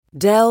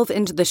Delve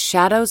into the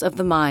shadows of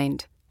the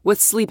mind with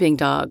Sleeping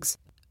Dogs,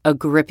 a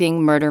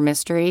gripping murder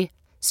mystery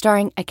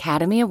starring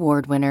Academy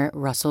Award winner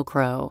Russell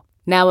Crowe.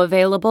 Now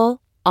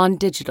available on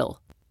digital.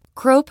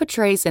 Crowe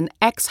portrays an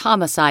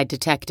ex-homicide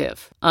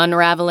detective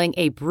unraveling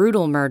a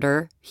brutal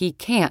murder he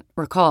can't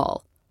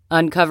recall.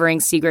 Uncovering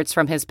secrets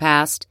from his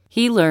past,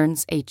 he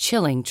learns a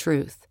chilling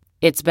truth.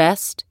 It's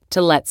best to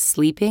let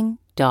sleeping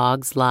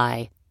dogs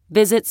lie.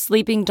 Visit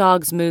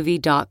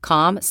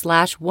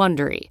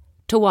sleepingdogsmovie.com/Wondery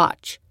to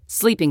watch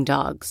Sleeping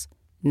Dogs,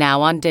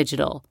 now on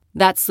digital.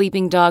 That's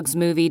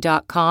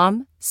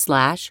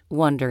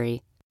sleepingdogsmovie.com/Wondery.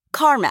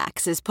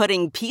 CarMax is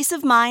putting peace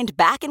of mind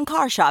back in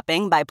car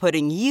shopping by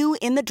putting you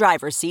in the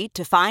driver's seat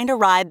to find a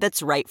ride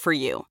that's right for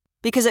you.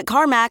 Because at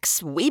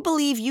CarMax, we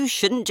believe you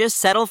shouldn't just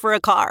settle for a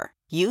car.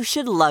 You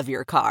should love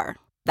your car.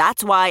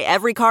 That's why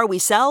every car we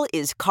sell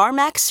is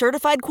CarMax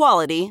certified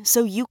quality,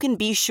 so you can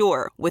be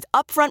sure with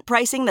upfront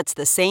pricing that's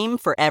the same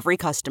for every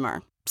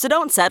customer. So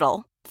don't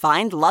settle.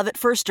 Find love at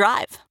first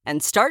drive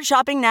and start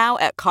shopping now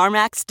at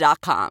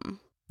CarMax.com.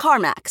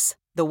 CarMax,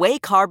 the way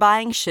car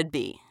buying should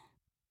be.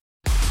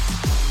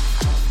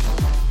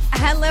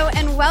 Hello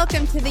and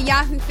welcome to the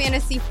Yahoo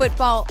Fantasy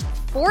Football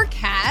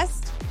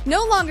Forecast.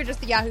 No longer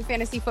just the Yahoo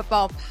Fantasy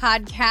Football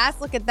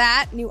Podcast. Look at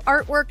that. New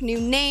artwork, new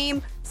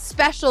name,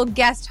 special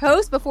guest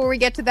host. Before we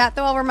get to that,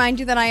 though, I'll remind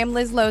you that I am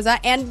Liz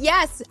Loza. And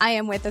yes, I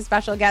am with a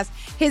special guest.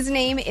 His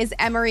name is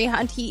Emory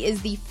Hunt. He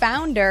is the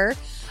founder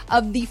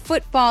of the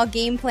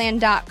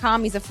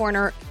footballgameplan.com. He's a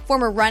former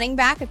running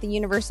back at the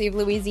University of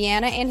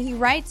Louisiana, and he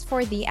writes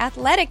for The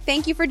Athletic.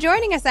 Thank you for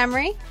joining us,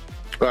 Emory.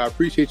 Well, I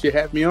appreciate you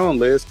having me on,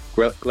 Liz.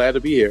 Glad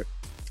to be here.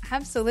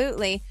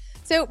 Absolutely.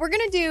 So we're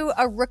going to do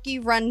a rookie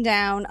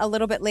rundown a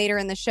little bit later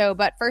in the show.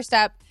 But first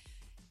up,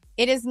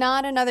 it is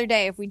not another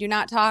day if we do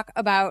not talk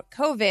about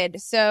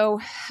COVID.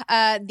 So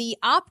the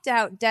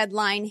opt-out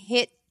deadline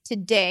hit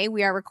today.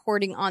 We are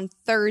recording on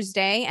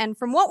Thursday. And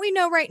from what we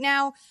know right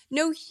now,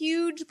 no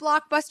huge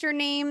blockbuster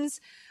names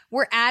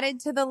were added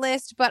to the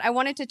list, but I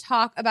wanted to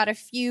talk about a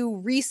few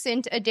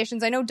recent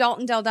additions. I know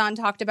Dalton Del Don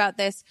talked about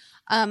this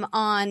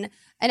on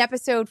an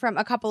episode from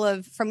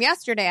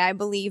yesterday, I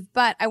believe,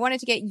 but I wanted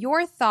to get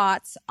your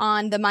thoughts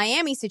on the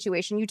Miami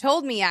situation. You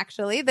told me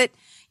actually that,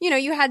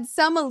 you had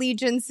some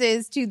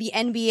allegiances to the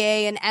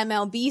NBA and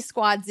MLB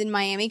squads in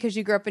Miami because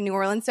you grew up in New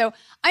Orleans. So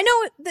I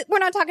know that we're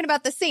not talking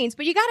about the Saints,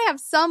 but you got to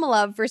have some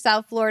love for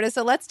South Florida.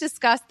 So let's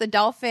discuss the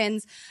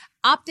Dolphins.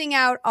 Opting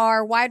out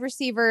are wide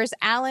receivers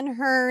Allen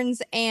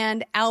Hurns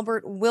and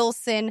Albert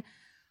Wilson.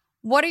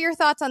 What are your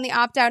thoughts on the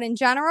opt-out in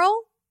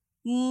general?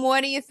 What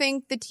do you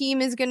think the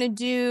team is going to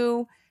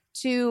do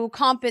to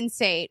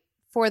compensate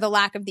for the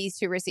lack of these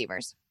two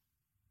receivers?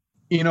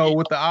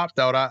 With the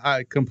opt-out,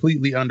 I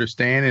completely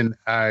understand, and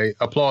I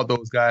applaud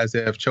those guys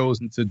that have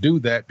chosen to do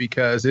that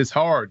because it's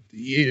hard.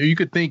 You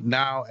could think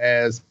now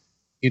as,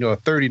 a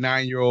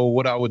 39-year-old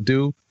what I would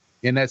do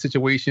in that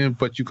situation,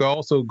 but you could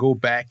also go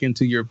back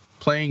into your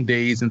playing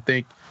days and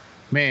think,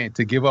 man,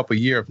 to give up a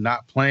year of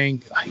not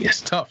playing,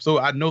 it's tough. So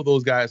I know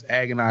those guys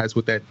agonize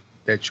with that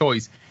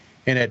choice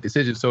and that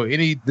decision. So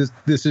any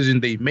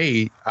decision they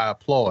made, I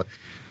applaud.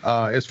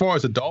 As far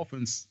as the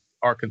Dolphins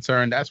are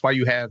concerned, that's why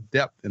you have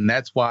depth, and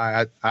that's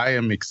why I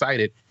am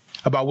excited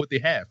about what they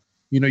have.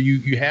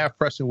 You have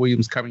Preston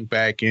Williams coming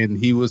back, and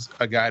he was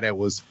a guy that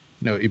was,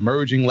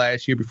 emerging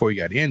last year before he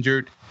got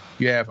injured.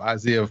 You have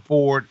Isaiah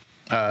Ford,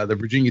 the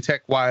Virginia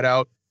Tech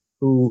wideout,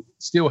 who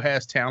still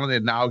has talent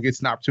and now gets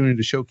an opportunity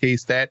to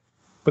showcase that.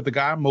 But the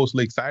guy I'm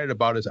mostly excited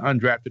about is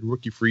undrafted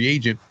rookie free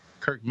agent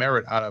Kirk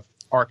Merritt out of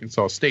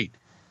Arkansas State.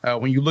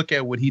 When you look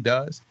at what he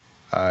does,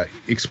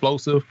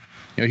 explosive,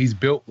 he's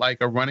built like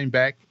a running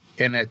back,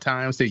 and at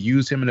times they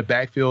use him in the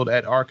backfield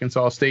at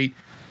Arkansas State.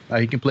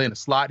 He can play in the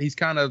slot. He's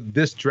kind of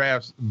this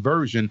draft's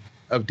version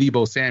of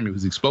Deebo Samuel.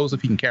 He's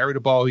explosive. He can carry the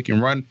ball. He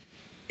can run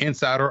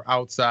inside or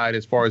outside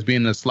as far as being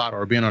in the slot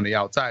or being on the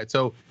outside.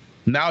 So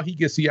now he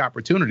gets the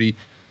opportunity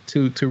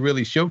to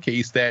really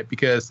showcase that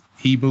because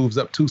he moves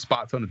up 2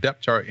 spots on the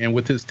depth chart. And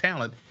with his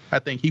talent, I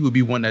think he would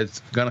be one that's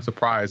going to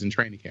surprise in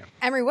training camp.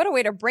 Emory, what a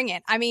way to bring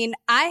it. I mean,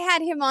 I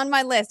had him on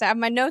my list. I have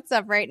my notes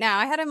up right now.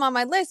 I had him on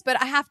my list, but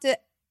I have to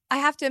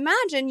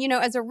imagine,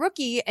 as a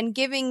rookie and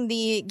given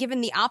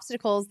the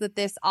obstacles that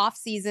this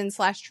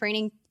offseason /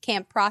 training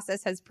camp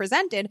process has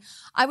presented,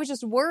 I was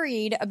just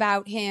worried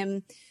about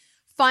him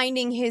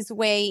finding his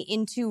way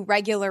into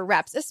regular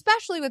reps,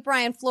 especially with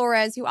Brian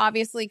Flores, who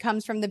obviously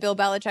comes from the Bill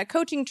Belichick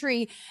coaching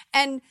tree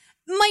and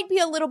might be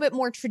a little bit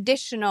more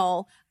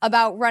traditional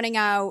about running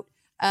out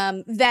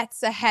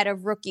vets ahead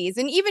of rookies.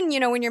 And even,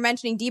 when you're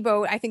mentioning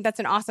Deebo, I think that's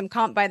an awesome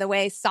comp, by the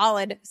way,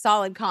 solid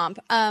comp.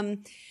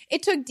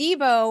 It took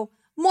Deebo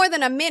more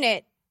than a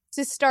minute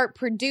to start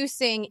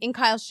producing in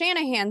Kyle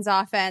Shanahan's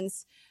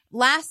offense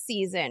last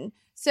season.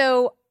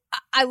 So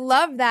I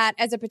love that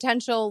as a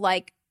potential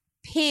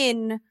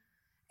pin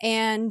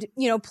and,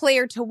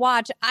 player to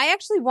watch. I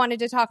actually wanted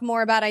to talk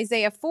more about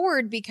Isaiah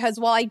Ford because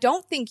while I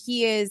don't think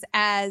he is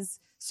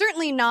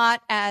certainly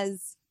not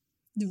as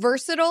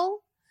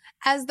versatile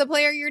as the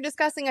player you're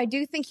discussing, I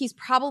do think he's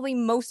probably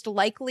most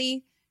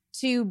likely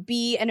to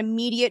be an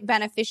immediate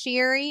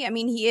beneficiary. I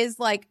mean, he is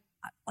like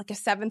a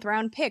 7th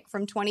round pick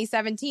from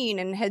 2017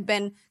 and had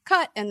been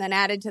cut and then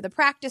added to the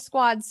practice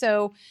squad.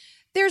 So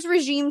there's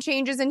regime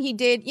changes, and he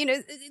did,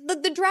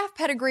 the draft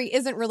pedigree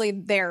isn't really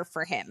there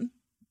for him.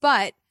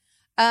 But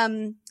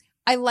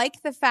I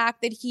like the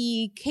fact that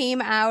he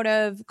came out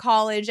of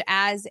college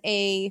as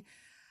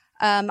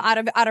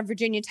out of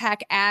Virginia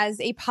Tech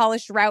as a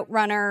polished route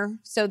runner.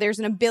 So there's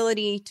an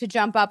ability to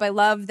jump up. I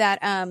love that,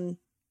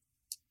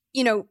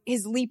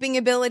 his leaping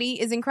ability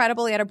is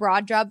incredible. He had a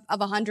broad jump of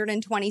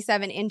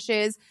 127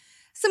 inches.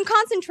 Some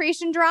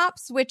concentration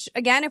drops, which,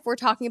 again, if we're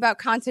talking about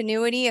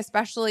continuity,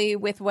 especially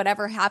with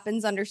whatever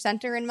happens under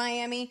center in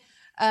Miami,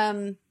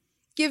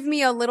 give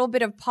me a little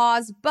bit of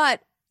pause.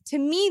 But to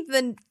me,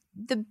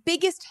 the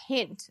biggest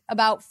hint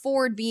about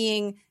Ford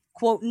being,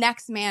 quote,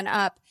 next man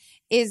up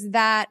is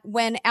that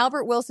when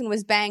Albert Wilson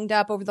was banged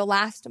up over the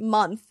last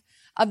month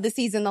of the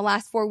season, the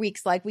last 4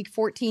 weeks, like week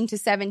 14 to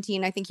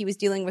 17, I think he was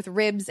dealing with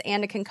ribs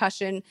and a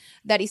concussion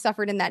that he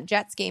suffered in that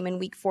Jets game in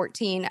week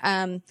 14.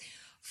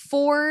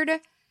 Ford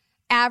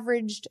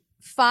averaged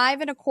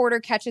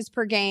 5.25 catches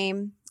per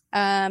game.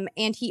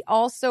 And he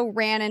also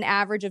ran an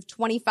average of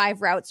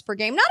 25 routes per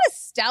game. Not a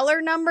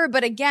stellar number,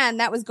 but again,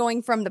 that was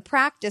going from the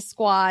practice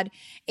squad.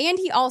 And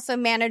he also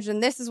managed,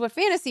 and this is what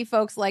fantasy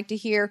folks like to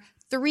hear,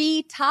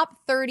 3 top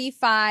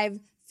 35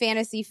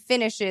 fantasy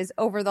finishes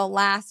over the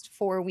last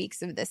 4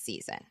 weeks of this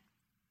season.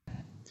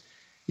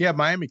 Yeah,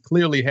 Miami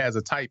clearly has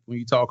a type when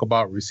you talk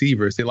about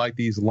receivers. They like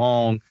these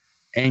long,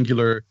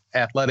 angular,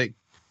 athletic,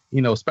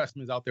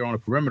 specimens out there on the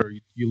perimeter.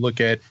 You look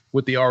at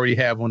what they already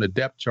have on the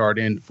depth chart.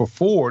 And for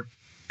Ford,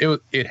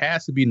 it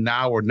has to be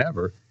now or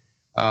never.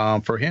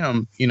 For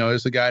him,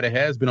 it's a guy that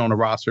has been on the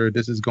roster.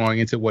 This is going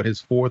into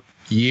his 4th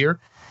year.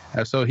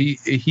 So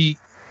he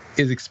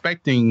is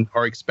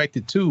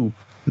expected to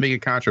make a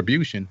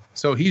contribution.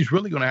 So he's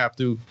really going to have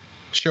to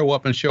show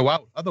up and show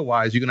out.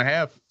 Otherwise, you're going to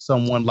have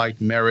someone like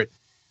Merritt,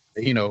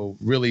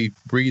 really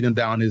breathing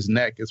down his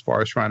neck as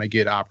far as trying to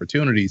get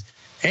opportunities.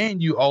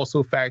 And you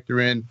also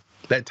factor in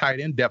that tight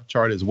end depth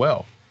chart as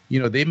well.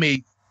 They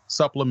may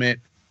supplement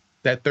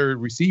that third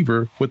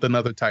receiver with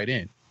another tight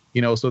end.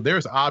 So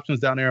there's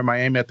options down there in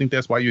Miami. I think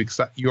that's why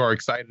you are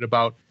excited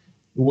about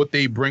what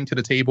they bring to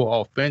the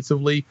table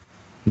offensively.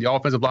 The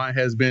offensive line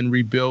has been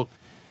rebuilt.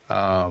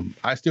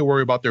 I still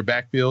worry about their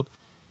backfield,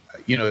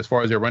 as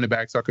far as their running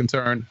backs are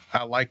concerned.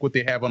 I like what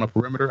they have on the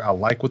perimeter. I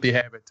like what they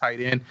have at tight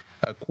end.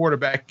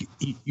 Quarterback,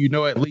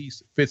 at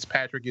least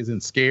Fitzpatrick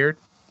isn't scared.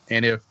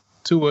 And if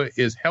Tua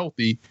is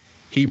healthy,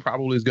 he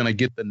probably is going to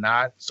get the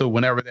nod. So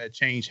whenever that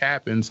change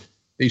happens,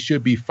 they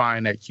should be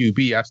fine at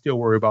QB. I still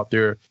worry about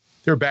their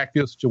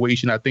backfield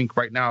situation. I think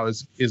right now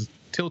is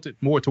tilted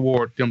more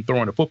toward them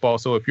throwing the football.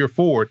 So if you're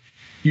Ford,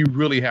 you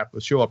really have to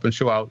show up and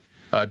show out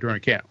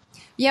during camp.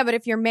 Yeah, but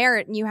if you're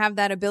Merritt and you have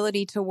that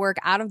ability to work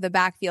out of the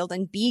backfield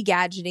and be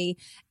gadgety,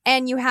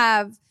 and you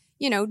have,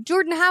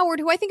 Jordan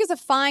Howard, who I think is a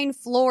fine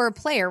floor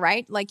player,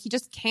 right? Like he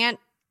just can't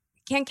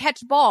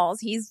catch balls.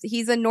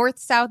 He's a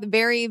north-south,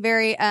 very,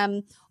 very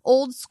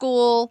old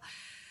school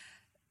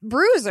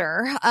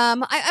bruiser.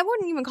 I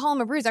wouldn't even call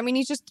him a bruiser. I mean,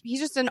 he's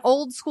just an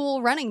old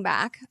school running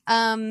back.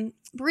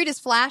 Breed is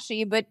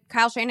flashy, but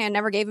Kyle Shanahan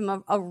never gave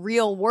him a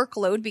real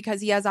workload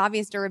because he has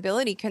obvious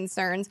durability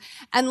concerns.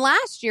 And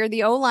last year,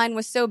 the O-line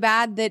was so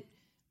bad that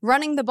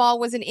running the ball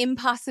was an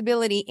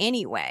impossibility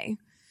anyway.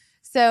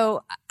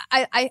 So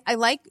I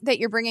like that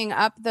you're bringing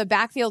up the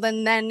backfield,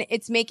 and then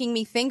it's making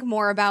me think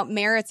more about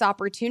Merritt's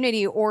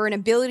opportunity or an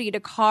ability to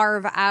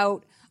carve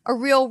out a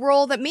real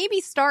role that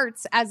maybe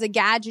starts as a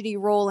gadgety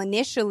role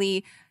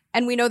initially.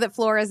 And we know that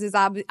Flores is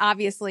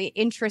obviously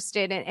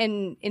interested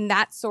in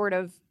that sort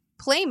of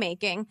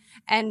playmaking.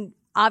 And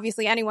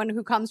obviously anyone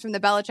who comes from the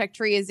Belichick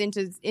tree is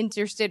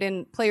interested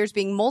in players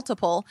being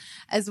multiple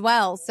as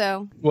well.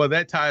 Well,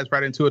 that ties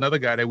right into another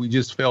guy that we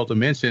just failed to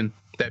mention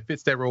that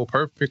fits that role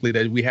perfectly,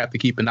 that we have to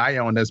keep an eye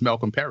on. That's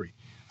Malcolm Perry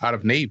out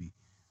of Navy.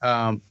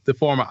 The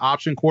former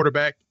option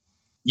quarterback.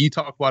 You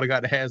talk about a guy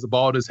that has the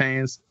ball in his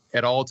hands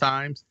at all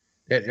times.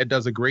 It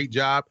does a great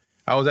job.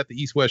 I was at the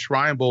East-West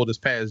Shrine Bowl this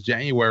past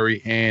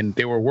January, and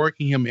they were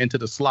working him into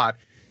the slot,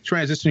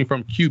 transitioning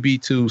from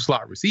QB to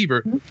slot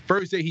receiver.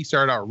 First day, he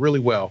started out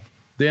really well.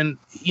 Then,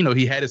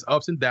 he had his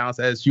ups and downs,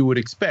 as you would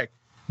expect,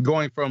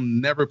 going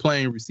from never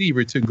playing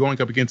receiver to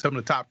going up against some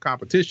of the top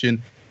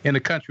competition in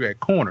the country at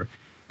corner.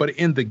 But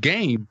in the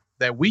game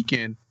that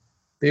weekend,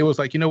 they was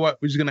like, you know what?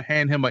 We're just going to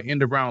hand him an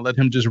end around, let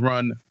him just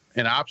run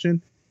an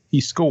option.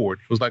 He scored.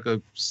 It was like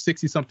a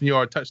 60-something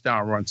yard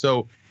touchdown run.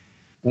 So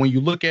when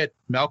you look at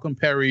Malcolm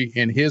Perry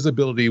and his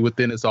ability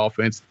within his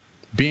offense,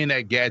 being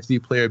that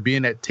gadgety player,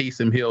 being that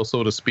Taysom Hill,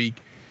 so to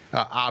speak,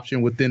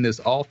 option within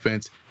this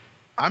offense,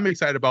 I'm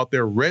excited about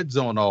their red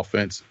zone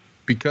offense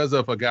because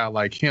of a guy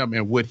like him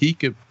and what he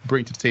could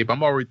bring to the table.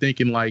 I'm already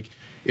thinking, like,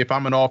 if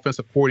I'm an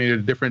offensive coordinator,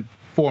 different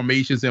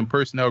formations and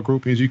personnel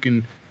groupings you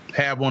can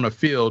have on a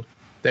field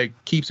that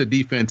keeps a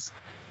defense,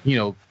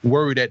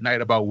 worried at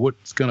night about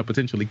what's going to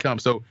potentially come.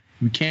 So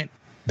you can't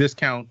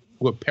discount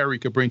what Perry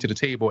could bring to the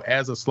table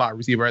as a slot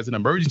receiver, as an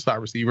emerging slot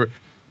receiver,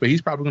 but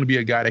he's probably going to be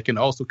a guy that can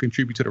also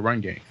contribute to the run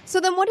game. So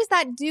then what does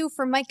that do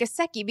for Mike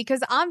Gesicki?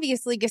 Because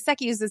obviously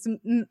Gesicki is this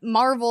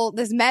marvel,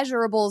 this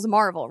measurables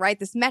marvel, right?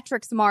 This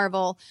metrics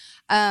marvel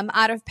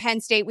out of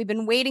Penn State. We've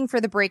been waiting for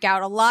the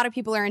breakout. A lot of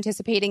people are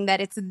anticipating that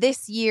it's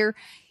this year.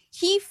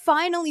 He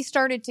finally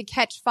started to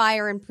catch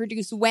fire and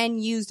produce when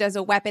used as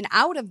a weapon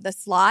out of the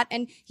slot,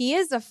 and he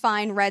is a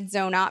fine red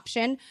zone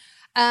option.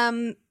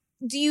 Do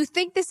you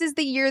think this is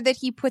the year that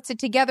he puts it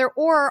together,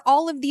 or are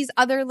all of these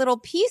other little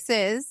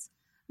pieces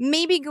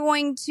maybe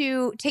going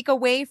to take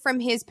away from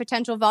his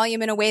potential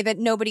volume in a way that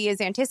nobody is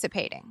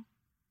anticipating?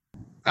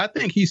 I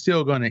think he's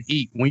still going to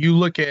eat. When you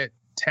look at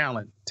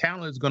talent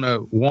is going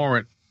to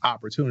warrant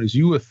opportunities.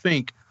 You would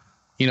think,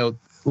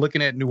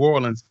 looking at New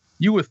Orleans,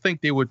 you would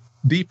think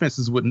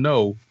defenses would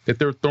know that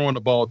they're throwing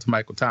the ball to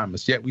Michael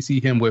Thomas, yet we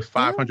see him with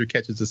 500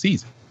 catches a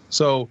season.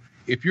 So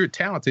if you're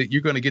talented,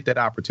 you're going to get that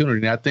opportunity.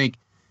 And I think,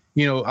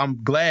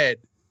 I'm glad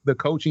the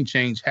coaching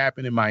change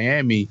happened in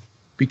Miami,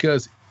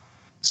 because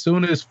as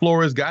soon as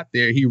Flores got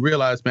there, he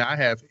realized, man, I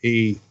have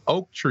a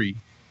oak tree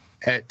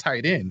at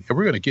tight end, and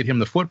we're going to get him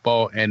the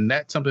football. And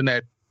that's something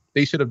that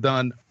they should have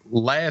done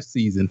last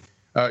season,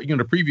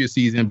 the previous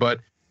season, but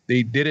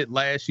they did it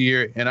last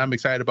year, and I'm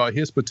excited about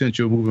his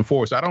potential moving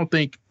forward. So I don't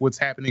think what's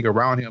happening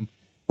around him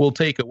will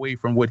take away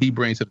from what he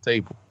brings to the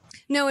table.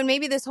 No, and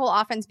maybe this whole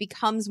offense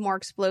becomes more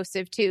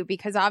explosive too,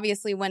 because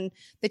obviously when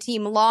the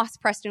team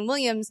lost Preston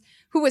Williams,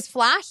 who was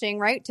flashing,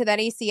 right, to that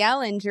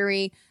ACL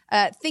injury,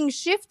 things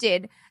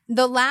shifted.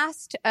 The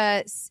last,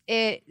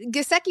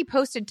 Gesicki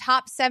posted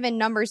top 7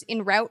 numbers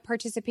in route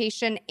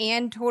participation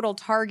and total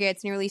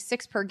targets, nearly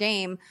 6 per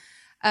game.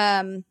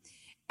 And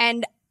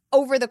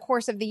over the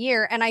course of the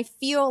year. And I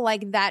feel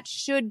like that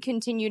should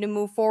continue to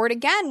move forward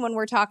again when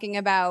we're talking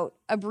about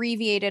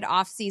abbreviated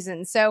off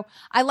season. So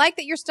I like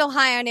that you're still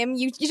high on him.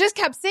 You just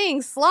kept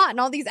saying slot and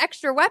all these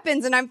extra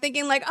weapons. And I'm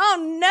thinking like,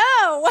 oh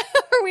no,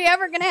 are we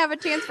ever going to have a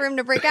chance for him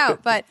to break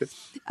out? But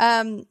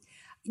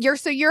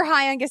you're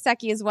high on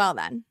Gesicki as well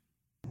then.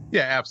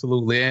 Yeah,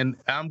 absolutely. And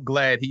I'm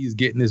glad he's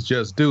getting his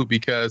just due,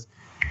 because,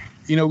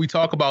 we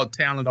talk about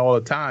talent all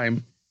the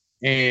time.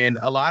 And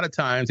a lot of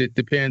times it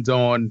depends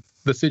on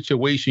the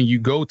situation you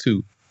go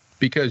to,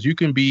 because you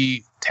can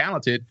be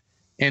talented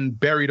and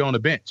buried on the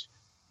bench,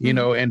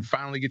 and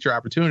finally get your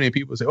opportunity. And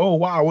people say, oh,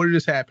 wow, what did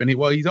this happen?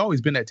 Well, he's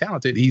always been that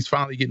talented. He's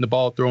finally getting the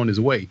ball thrown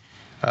his way.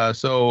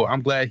 So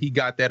I'm glad he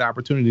got that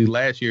opportunity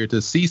last year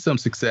to see some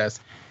success.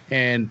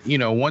 And,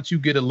 once you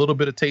get a little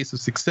bit of taste of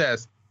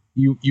success,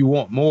 you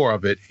want more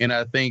of it. And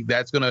I think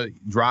that's going to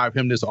drive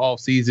him this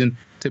off season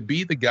to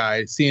be the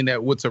guy, seeing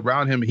that what's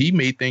around him, he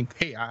may think,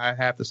 hey, I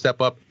have to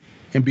step up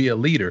and be a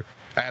leader.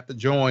 I have to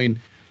join,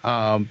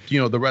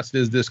 the rest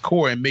of this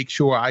core and make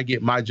sure I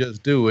get my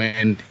just due.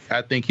 And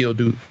I think he'll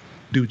do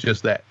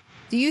just that.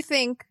 Do you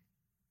think,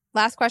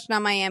 last question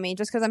on Miami,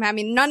 just because I'm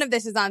having, none of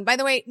this is on, by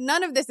the way,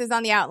 none of this is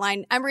on the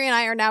outline. Emery and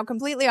I are now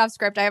completely off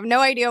script. I have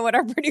no idea what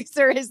our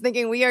producer is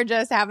thinking. We are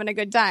just having a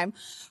good time.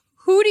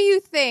 Who do you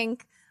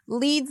think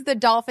leads the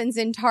Dolphins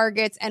in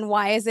targets, and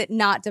why is it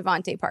not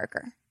Devontae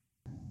Parker?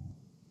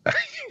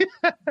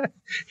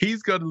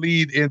 He's going to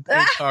lead in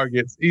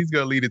targets. He's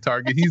going to lead in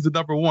targets. He's the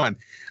number one.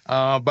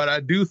 But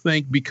I do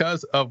think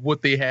because of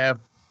what they have,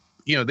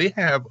 they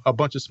have a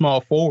bunch of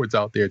small forwards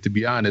out there, to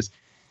be honest.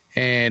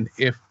 And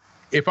if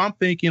I'm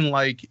thinking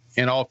like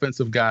an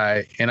offensive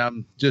guy, and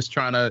I'm just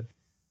trying to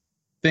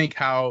think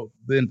how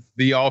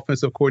the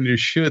offensive coordinator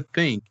should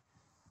think,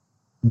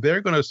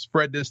 they're going to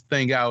spread this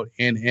thing out,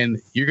 and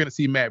you're going to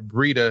see Matt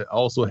Breida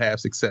also have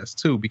success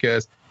too,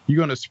 because you're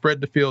going to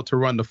spread the field to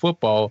run the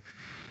football.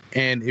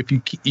 And if you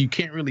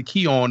can't really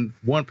key on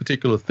one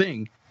particular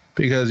thing,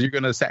 because you're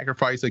going to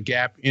sacrifice a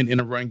gap in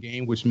a run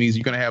game, which means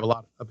you're going to have a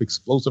lot of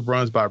explosive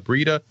runs by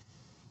Breida.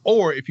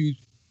 Or if you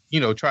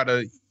try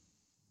to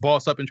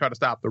boss up and try to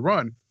stop the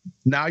run,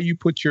 now you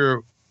put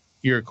your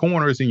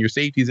corners and your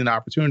safeties and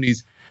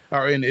opportunities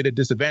are at a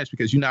disadvantage,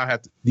 because you now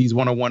have these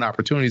one-on-one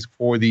opportunities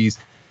for these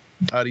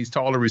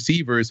taller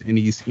receivers and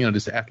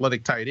this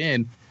athletic tight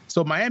end.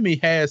 So Miami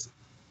has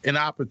an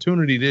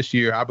opportunity this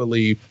year, I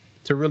believe,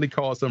 to really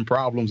cause some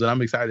problems, and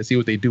I'm excited to see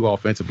what they do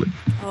offensively.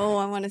 Oh,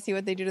 I want to see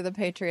what they do to the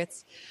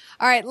Patriots.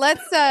 All right,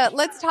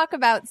 let's talk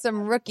about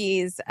some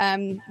rookies.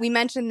 We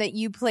mentioned that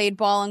you played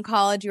ball in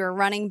college, you were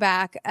running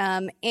back,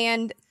 and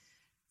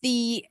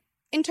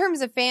in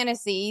terms of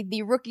fantasy,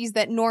 the rookies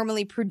that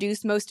normally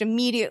produce most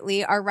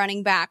immediately are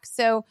running back.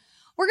 So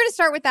we're going to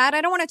start with that. I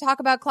don't want to talk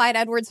about Clyde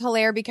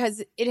Edwards-Helaire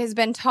because it has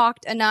been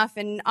talked enough,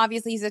 and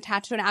obviously he's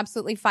attached to an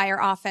absolutely fire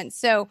offense.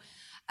 So,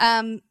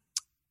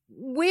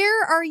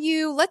 where are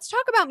you? Let's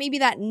talk about maybe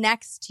that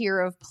next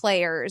tier of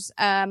players.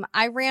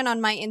 I ran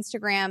on my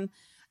Instagram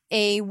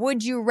a who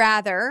would you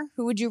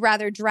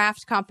rather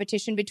draft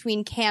competition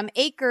between Cam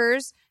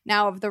Akers,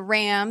 now of the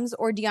Rams,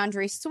 or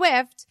DeAndre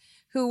Swift,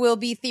 who will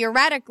be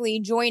theoretically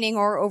joining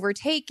or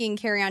overtaking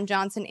Kerryon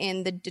Johnson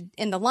in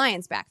the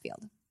Lions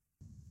backfield.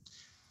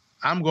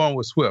 I'm going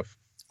with Swift.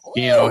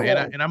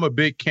 And I'm a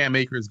big Cam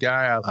Akers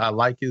guy. I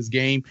like his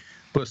game,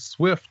 but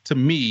Swift, to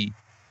me,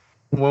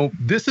 well,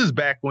 this is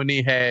back when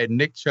they had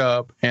Nick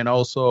Chubb and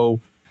also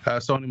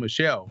Sony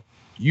Michel.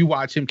 You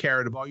watch him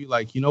carry the ball, you're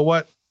like, you know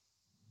what?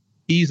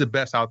 He's the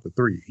best out the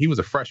three. He was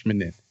a freshman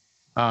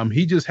then.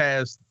 He just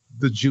has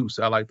the juice,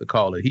 I like to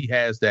call it. He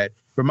has that.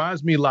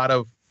 Reminds me a lot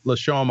of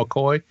LaShawn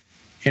McCoy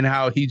and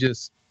how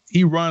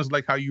he runs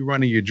like how you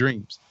run in your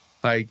dreams.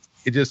 Like,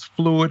 it just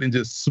fluid and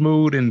just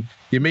smooth, and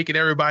you're making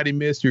everybody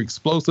miss. You're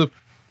explosive.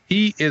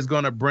 He is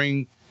going to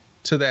bring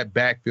to that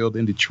backfield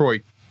in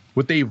Detroit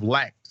what they've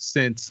lacked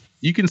since,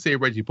 you can say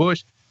Reggie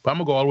Bush, but I'm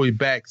going to go all the way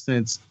back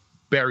since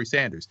Barry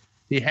Sanders.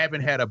 They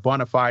haven't had a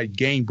bona fide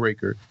game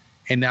breaker,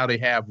 and now they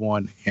have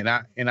one. And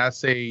I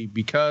say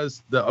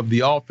because of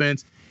the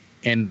offense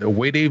and the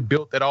way they've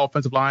built that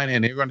offensive line,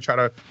 and they're going to try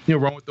to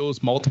run with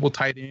those multiple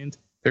tight ends.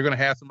 They're going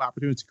to have some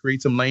opportunities to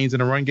create some lanes in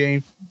the run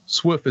game.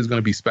 Swift is going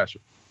to be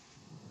special.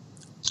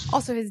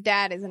 Also, his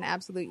dad is an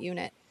absolute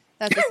unit.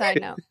 That's a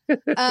side note.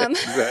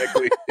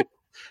 Exactly.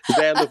 His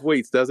dad lifts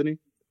weights, doesn't he?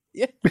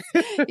 Yeah,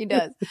 he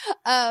does.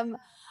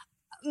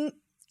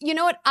 You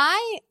know what?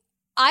 I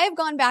have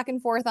gone back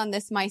and forth on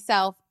this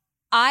myself.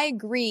 I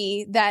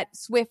agree that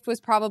Swift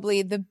was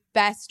probably the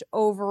best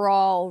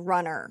overall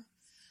runner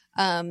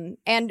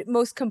and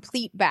most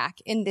complete back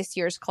in this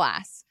year's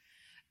class.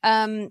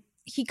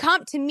 He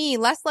comped to me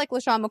less like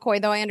LaShawn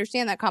McCoy, though I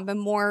understand that comp, and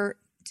more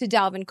to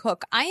Dalvin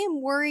Cook. I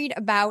am worried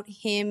about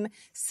him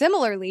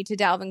similarly to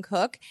Dalvin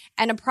Cook,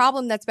 and a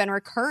problem that's been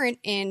recurrent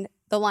in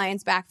the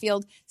Lions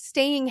backfield,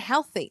 staying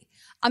healthy.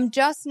 I'm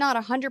just not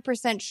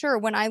 100% sure.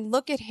 When I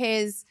look at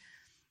his,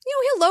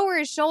 he'll lower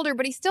his shoulder,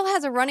 but he still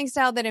has a running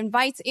style that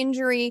invites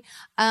injury.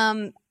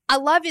 I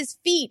love his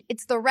feet.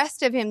 It's the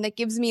rest of him that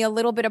gives me a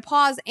little bit of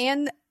pause.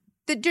 And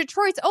the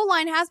Detroit's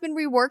O-line has been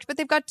reworked, but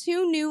they've got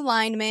 2 new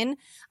linemen.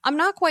 I'm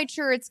not quite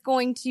sure it's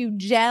going to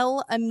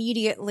gel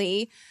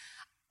immediately.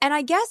 And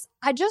I guess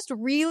I just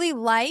really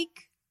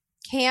like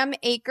Cam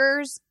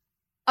Akers'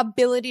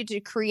 ability to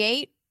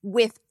create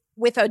with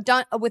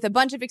a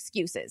bunch of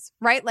excuses,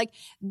 right? Like,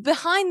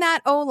 behind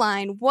that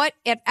O-line, what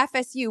at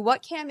FSU,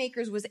 what Cam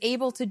Akers was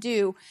able to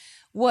do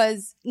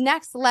was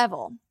next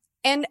level.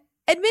 And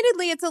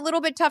admittedly, it's a little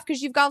bit tough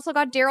because you've also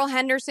got Darrell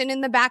Henderson in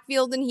the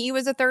backfield, and he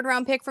was a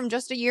 3rd-round pick from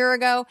just a year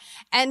ago.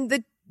 And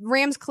the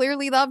Rams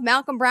clearly love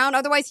Malcolm Brown.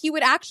 Otherwise, he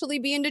would actually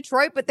be in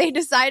Detroit, but they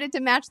decided to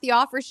match the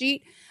offer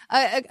sheet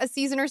a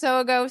season or so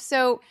ago.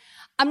 So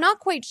I'm not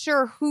quite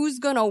sure who's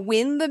going to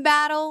win the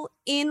battle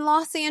in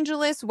Los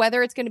Angeles,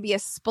 whether it's going to be a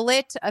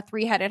split, a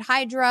 3-headed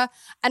hydra.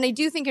 And I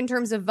do think in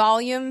terms of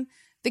volume,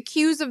 the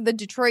cues of the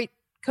Detroit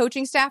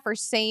coaching staff are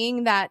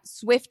saying that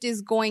Swift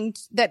is going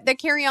to, that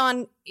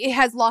Kerryon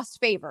has lost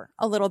favor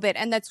a little bit,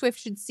 and that Swift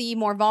should see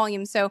more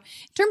volume. So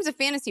in terms of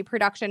fantasy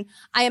production,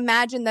 I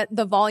imagine that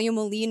the volume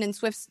will lean in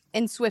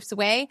Swift's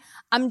way.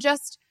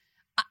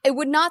 It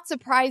would not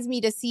surprise me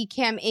to see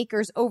Cam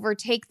Akers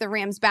overtake the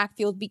Rams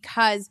backfield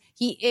because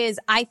he is,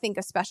 I think,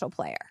 a special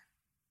player.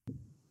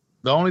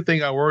 The only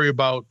thing I worry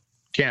about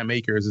Cam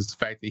Akers is the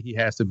fact that he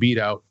has to beat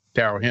out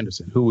Darrell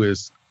Henderson, who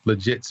is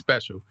legit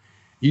special.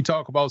 You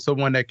talk about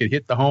someone that could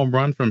hit the home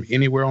run from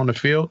anywhere on the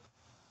field,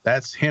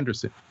 that's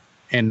Henderson.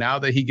 And now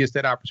that he gets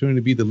that opportunity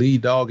to be the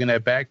lead dog in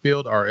that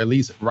backfield, or at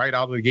least right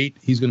out of the gate,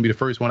 he's going to be the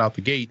first one out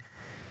the gate.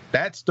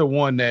 That's the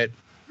one that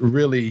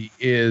really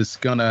is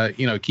going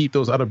to, keep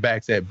those other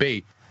backs at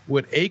bay.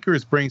 What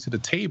Akers brings to the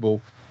table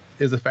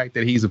is the fact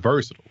that he's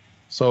versatile.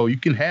 So you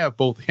can have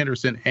both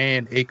Henderson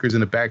and Akers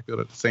in the backfield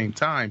at the same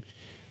time.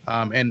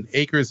 And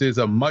Akers is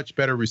a much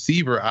better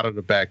receiver out of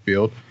the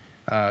backfield.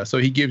 So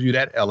he gives you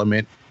that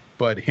element.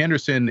 But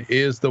Henderson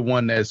is the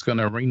one that's going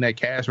to ring that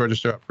cash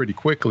register up pretty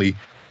quickly.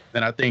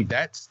 And I think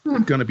that's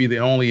going to be the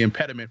only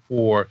impediment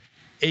for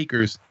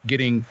Akers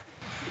getting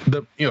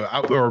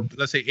or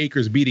let's say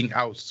Akers beating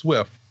out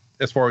Swift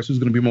as far as who's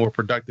going to be more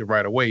productive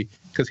right away.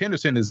 Because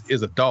Henderson is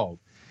a dog,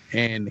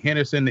 and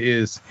Henderson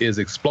is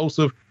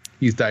explosive.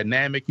 He's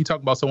dynamic. You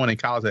talk about someone in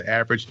college that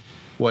averaged,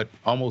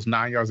 almost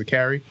 9 yards a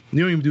carry.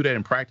 You don't even do that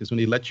in practice when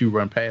they let you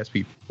run past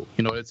people.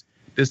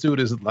 This dude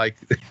is like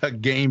a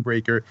game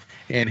breaker,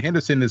 and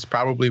Henderson is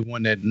probably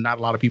one that not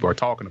a lot of people are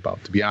talking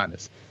about, to be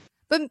honest.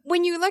 But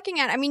when you're looking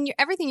at,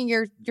 everything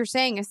you're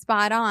saying is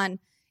spot on.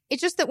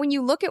 It's just that when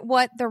you look at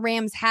what the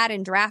Rams had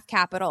in draft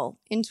capital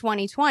in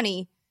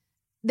 2020,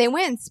 they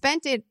went and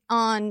spent it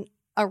on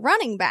a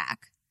running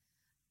back.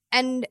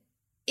 And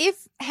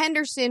if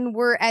Henderson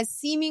were as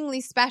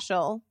seemingly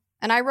special,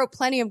 and I wrote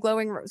plenty of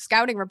glowing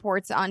scouting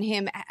reports on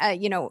him,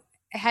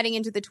 heading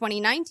into the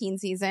 2019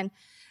 season,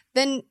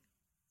 then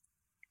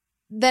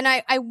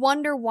I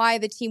wonder why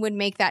the team would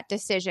make that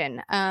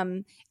decision.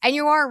 And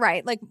you are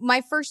right. Like,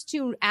 my first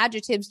 2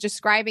 adjectives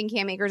describing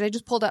Cam Akers, I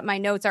just pulled up my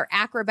notes, are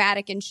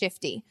acrobatic and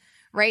shifty,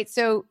 right?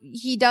 So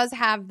he does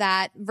have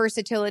that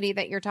versatility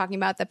that you're talking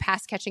about, the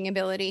pass catching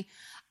ability.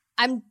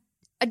 I don't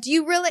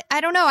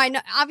know. I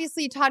know,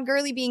 obviously, Todd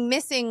Gurley being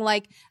missing,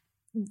 like,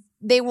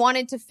 they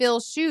wanted to fill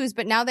shoes,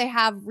 but now they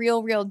have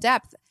real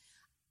depth.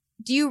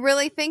 Do you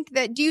really think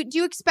that, do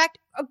you expect,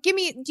 do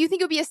you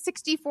think it would be a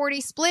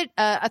 60-40 split,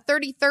 a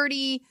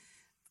 30-30-40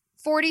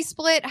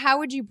 split? How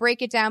would you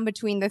break it down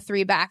between the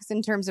 3 backs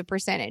in terms of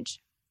percentage?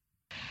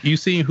 You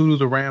seen who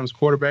the Rams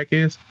quarterback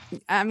is?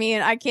 I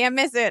mean, I can't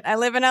miss it. I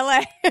live in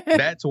LA.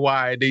 That's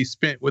why they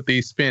spent what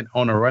they spent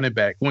on a running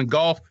back. When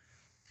Goff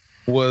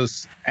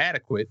was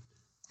adequate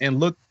and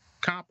looked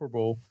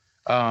comparable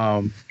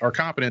or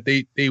competent,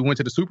 they went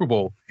to the Super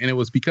Bowl, and it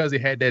was because they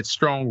had that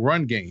strong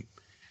run game.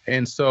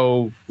 And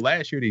so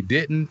last year they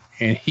didn't,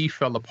 and he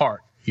fell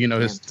apart.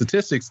 His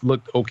statistics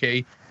looked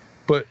okay,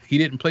 but he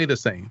didn't play the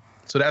same.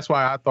 So that's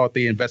why I thought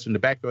they invested in the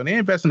backfield. And they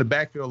invest in the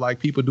backfield like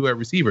people do at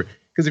receiver.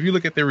 Because if you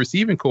look at their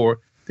receiving core,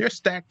 they're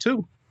stacked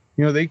too.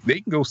 They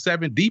can go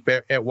 7 deep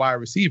at wide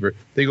receiver.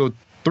 They go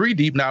 3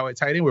 deep now at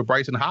tight end with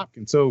Bryson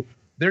Hopkins. So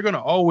they're going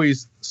to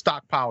always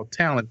stockpile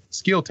talent,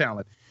 skill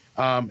talent.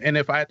 And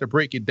if I had to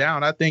break it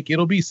down, I think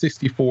it'll be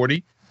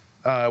 60-40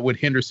 with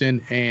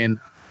Henderson and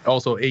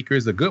also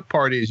Akers. The good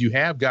part is you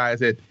have guys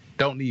that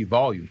don't need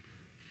volume.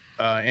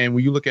 And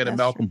when you look at a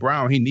Malcolm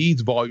Brown, he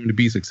needs volume to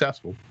be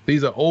successful.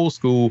 These are old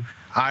school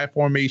I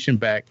formation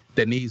back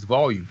that needs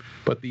volume.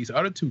 But these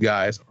other 2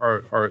 guys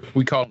are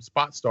we call them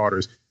spot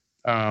starters.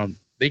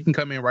 They can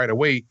come in right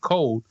away,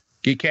 cold,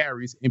 get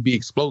carries, and be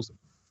explosive.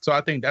 So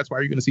I think that's why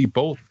you're going to see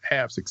both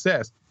have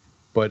success.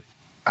 But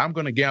I'm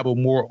going to gamble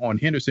more on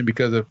Henderson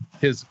because of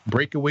his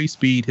breakaway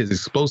speed, his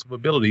explosive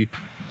ability.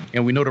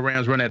 And we know the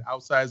Rams run that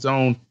outside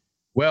zone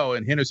well,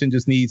 and Henderson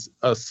just needs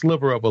a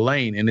sliver of a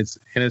lane, and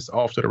it's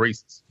off to the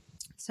races.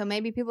 So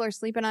maybe people are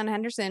sleeping on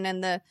Henderson,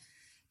 and the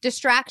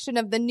distraction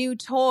of the new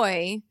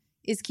toy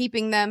is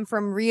keeping them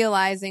from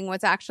realizing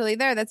what's actually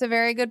there. That's a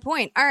very good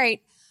point. All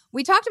right.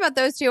 We talked about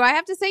those 2. I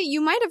have to say,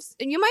 you might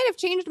have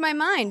changed my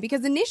mind,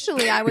 because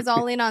initially I was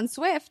all in on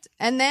Swift,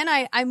 and then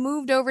I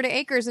moved over to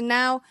Akers, and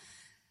now,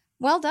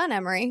 well done,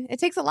 Emory. It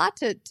takes a lot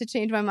to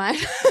change my mind.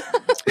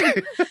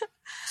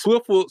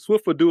 Swift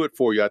will do it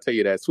for you. I'll tell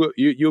you that. Swift,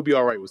 you'll be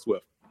all right with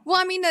Swift. Well,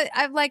 I mean,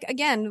 I've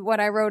again, what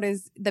I wrote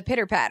is the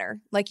pitter patter.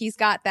 Like, he's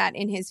got that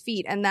in his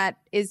feet, and that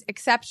is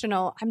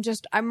exceptional.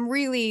 I'm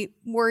really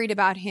worried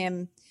about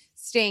him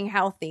staying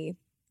healthy.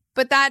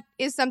 But that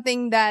is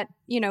something that,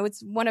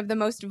 it's one of the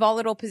most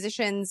volatile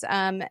positions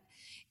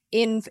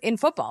in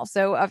football.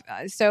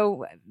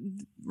 So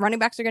running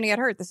backs are going to get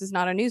hurt. This is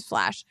not a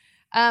newsflash.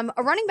 A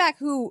running back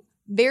who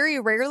very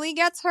rarely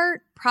gets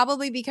hurt,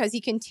 probably because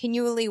he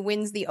continually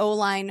wins the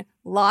O-line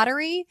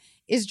lottery,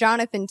 is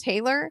Jonathan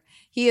Taylor.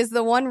 He is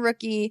the one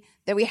rookie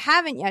that we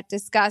haven't yet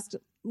discussed,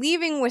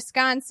 leaving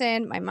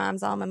Wisconsin, my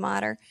mom's alma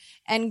mater,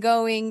 and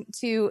going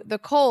to the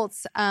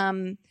Colts.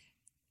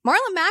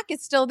 Marlon Mack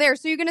is still there.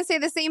 So you're going to say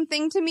the same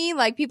thing to me?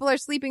 Like, people are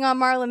sleeping on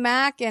Marlon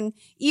Mack. And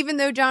even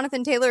though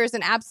Jonathan Taylor is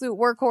an absolute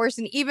workhorse,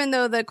 and even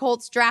though the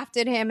Colts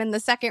drafted him in the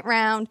 2nd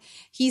round,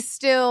 he's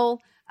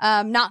still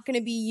not going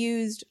to be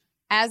used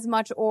as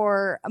much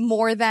or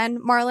more than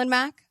Marlon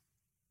Mack?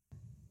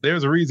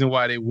 There's a reason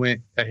why they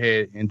went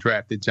ahead and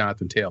drafted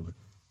Jonathan Taylor.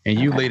 And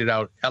you laid it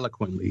out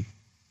eloquently.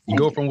 You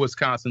go from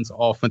Wisconsin's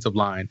offensive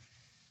line,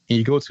 and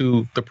you go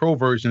to the pro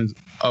versions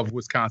of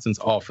Wisconsin's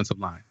offensive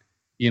line,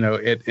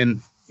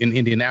 in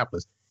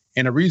Indianapolis.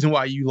 And the reason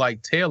why you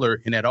like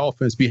Taylor in that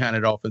offense behind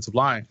that offensive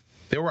line,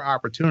 there were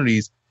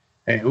opportunities,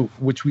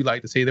 which we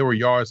like to say there were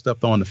yards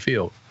stuffed on the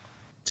field.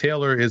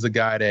 Taylor is a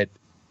guy that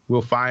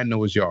will find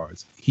those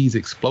yards. He's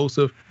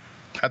explosive.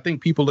 I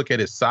think people look at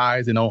his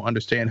size and don't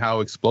understand how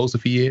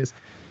explosive he is,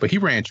 but he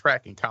ran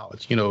track in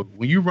college.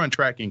 When you run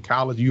track in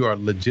college, you are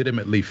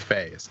legitimately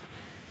fast.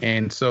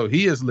 And so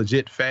he is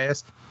legit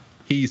fast.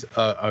 He's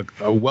a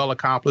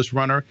well-accomplished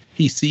runner.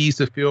 He sees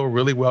the field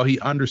really well. He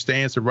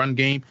understands the run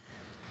game.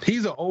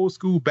 He's an old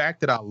school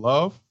back that I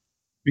love,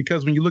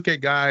 because when you look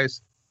at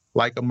guys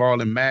like a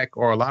Marlon Mack,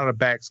 or a lot of the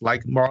backs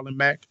like Marlon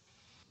Mack,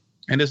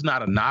 and it's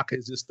not a knock,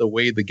 it's just the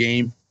way the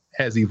game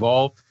has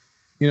evolved.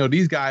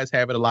 These guys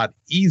have it a lot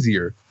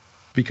easier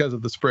because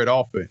of the spread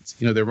offense.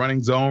 They're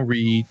running zone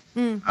read.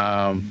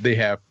 They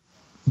have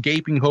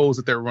gaping holes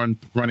that they're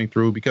running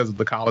through because of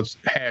the college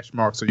hash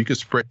mark. So you can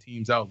spread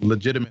teams out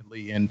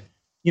legitimately, and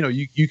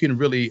you can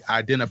really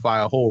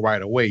identify a hole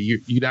right away.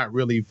 You're not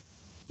really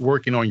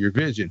working on your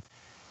vision.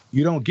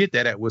 You don't get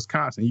that at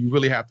Wisconsin. You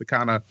really have to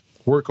kind of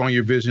work on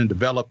your vision,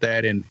 develop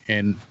that,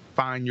 and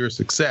find your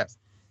success.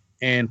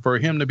 And for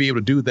him to be able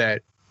to do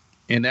that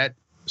in that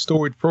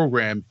storied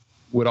program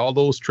with all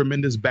those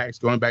tremendous backs,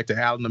 going back to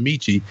Alan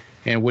Amici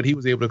and what he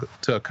was able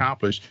to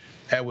accomplish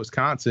at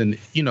Wisconsin,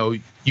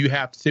 you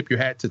have to tip your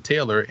hat to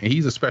Taylor, and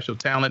he's a special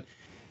talent,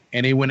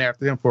 and they went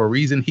after him for a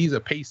reason. He's a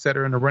pace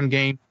setter in the run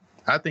game.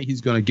 I think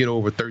he's going to get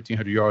over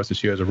 1,300 yards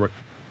this year as a rookie.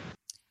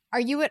 Are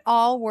you at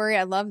all worried?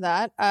 I love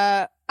that.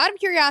 Out of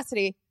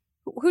curiosity,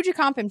 who'd you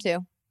comp him to?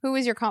 Who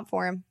was your comp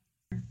for him?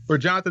 For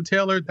Jonathan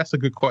Taylor, that's a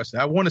good question.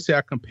 I want to say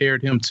I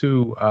compared him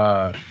to,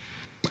 I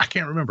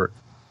can't remember.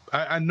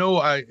 I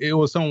know it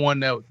was someone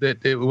that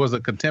it was a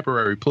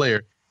contemporary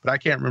player, but I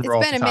can't remember.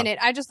 It's been a minute.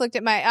 I just looked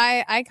at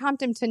I comped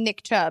him to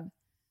Nick Chubb.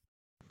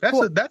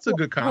 That's a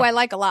good comp. Who I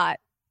like a lot.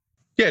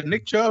 Yeah,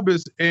 Nick Chubb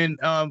is in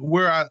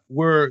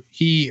where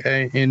he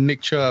and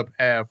Nick Chubb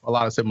have a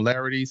lot of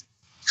similarities: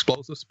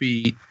 explosive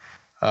speed,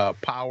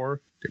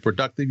 power, they're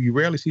productive. You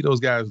rarely see those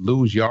guys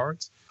lose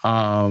yards.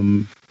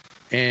 And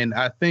And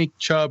I think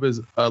Chubb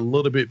is a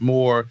little bit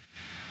more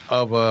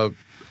of a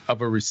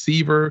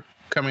receiver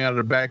coming out of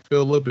the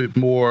backfield, a little bit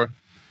more,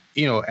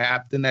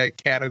 apt in that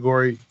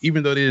category,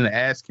 even though they didn't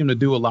ask him to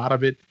do a lot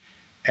of it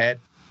at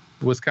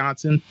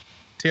Wisconsin.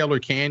 Taylor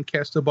can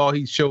catch the ball.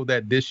 He showed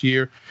that this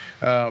year.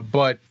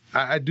 But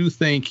I do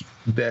think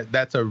that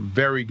that's a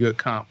very good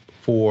comp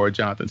for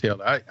Jonathan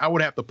Taylor. I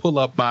would have to pull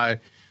up my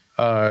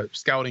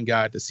scouting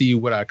guide to see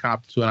what I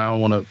comped to, and I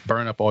don't want to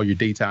burn up all your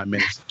daytime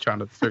minutes trying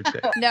to search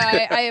that. No,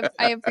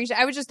 I appreciate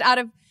it. I was just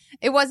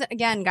it wasn't,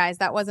 again, guys,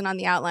 that wasn't on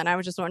the outline. I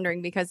was just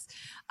wondering because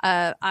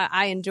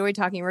I enjoy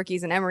talking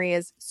rookies, and Emory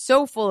is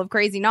so full of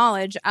crazy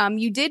knowledge.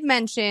 You did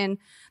mention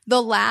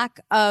the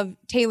lack of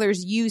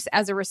Taylor's use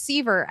as a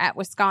receiver at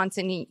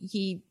Wisconsin.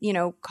 He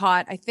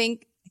caught, I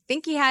think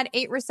he had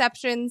 8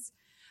 receptions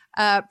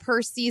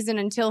per season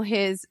until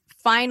his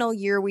final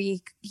year.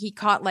 He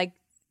caught like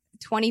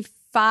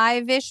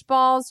 25-ish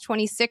balls,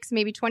 26,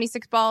 maybe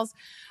 26 balls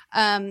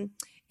in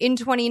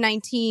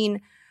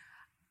 2019.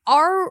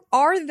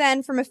 Are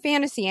then, from a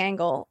fantasy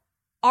angle,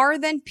 are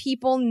then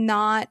people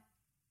not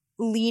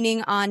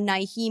leaning on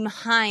Nyheim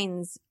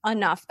Hines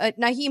enough?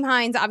 Nyheim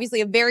Hines,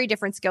 obviously a very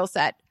different skill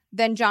set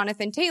than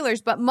Jonathan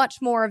Taylor's, but much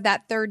more of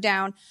that third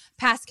down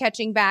pass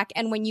catching back.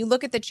 And when you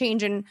look at the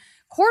change in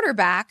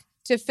quarterback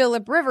to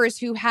Phillip Rivers,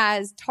 who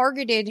has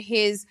targeted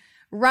his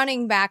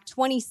running back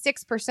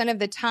 26% of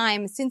the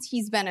time since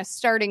he's been a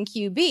starting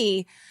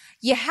QB,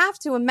 you have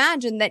to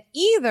imagine that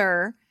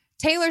either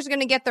Taylor's going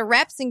to get the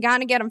reps and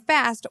going to get them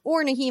fast,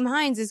 or Nyheim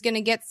Hines is going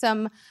to get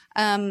some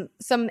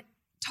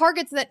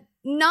targets that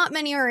not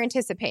many are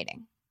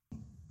anticipating.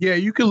 Yeah,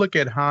 you can look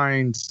at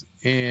Hines,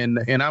 and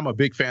I'm a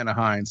big fan of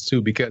Hines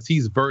too because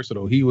he's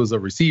versatile. He was a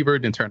receiver,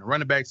 then turned to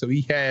running back, so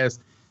he has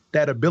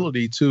that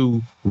ability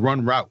to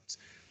run routes,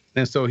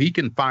 and so he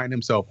can find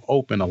himself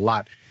open a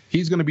lot.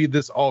 He's going to be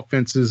this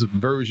offense's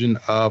version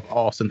of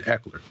Austin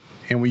Eckler,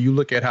 and when you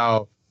look at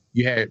how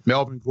you had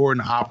Melvin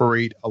Gordon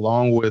operate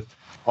along with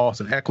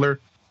Austin Eckler,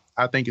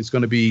 I think it's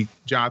going to be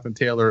Jonathan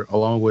Taylor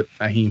along with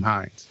Nyheim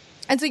Hines.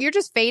 And so you're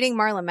just fading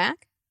Marlon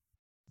Mack?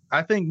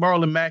 I think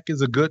Marlon Mack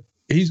is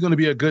he's going to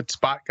be a good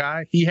spot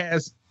guy. He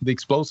has the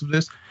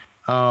explosiveness,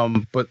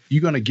 but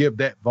you're going to give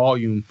that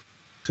volume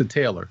to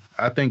Taylor.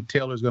 I think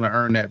Taylor's going to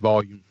earn that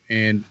volume.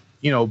 And,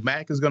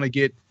 Mack is going to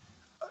get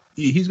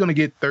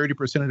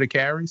 30% of the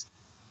carries,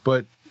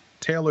 but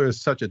Taylor is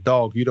such a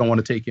dog, you don't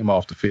want to take him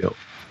off the field.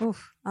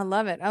 Oof, I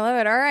love it. All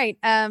right.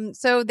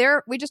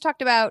 So we just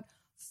talked about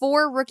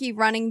 4 rookie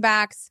running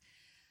backs.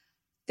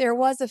 There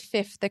was a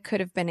 5th that could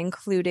have been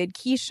included.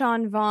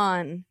 Keyshawn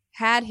Vaughn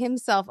had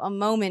himself a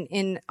moment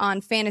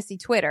on fantasy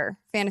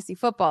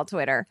football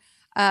Twitter.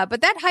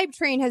 But that hype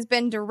train has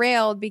been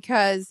derailed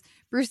because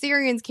Bruce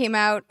Arians came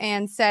out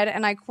and said,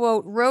 and I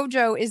quote,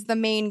 "Rojo is the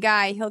main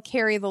guy. He'll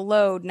carry the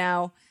load."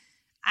 Now,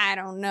 I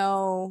don't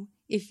know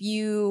if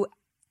you've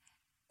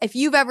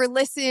ever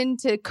listened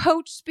to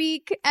coach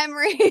speak,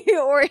 Emory,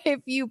 or if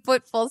you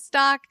put full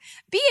stock.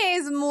 BA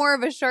is more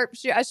of a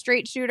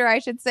straight shooter, I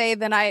should say,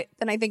 than I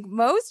think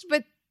most,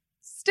 but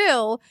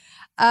still,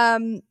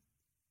 he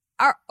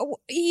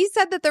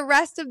said that the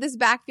rest of this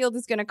backfield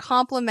is going to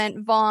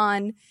complement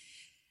Vaughn.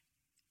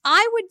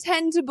 I would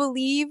tend to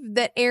believe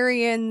that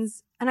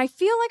Arians, and I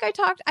feel like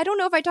I don't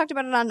know if I talked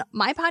about it on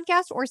my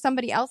podcast or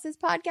somebody else's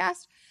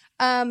podcast,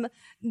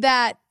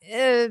 that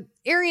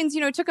Arians,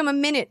 took him a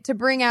minute to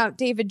bring out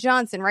David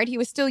Johnson, right? He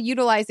was still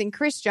utilizing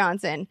Chris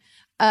Johnson.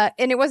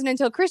 And it wasn't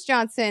until Chris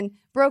Johnson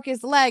broke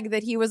his leg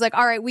that he was like,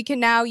 all right, we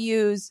can now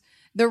use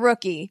the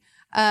rookie.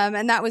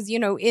 And that was,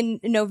 in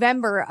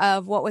November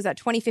of, what was that,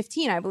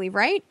 2015, I believe,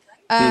 right?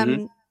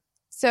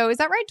 So is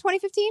that right?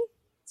 2015?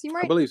 Seem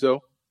right? I believe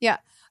so. Yeah.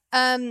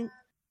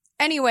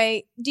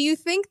 Anyway, do you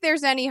think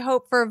there's any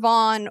hope for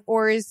Vaughn,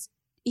 or is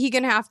he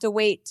going to have to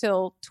wait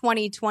till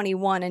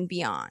 2021 and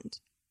beyond?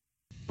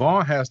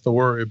 Vaughn has to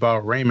worry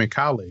about Raymond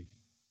Khalil,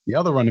 the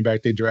other running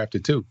back they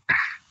drafted too.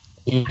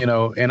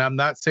 And I'm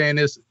not saying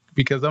this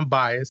because I'm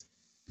biased,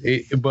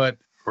 but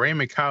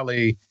Raymond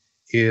Khalil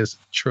is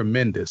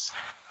tremendous.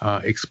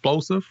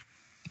 Explosive.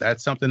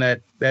 That's something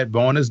that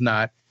Vaughn is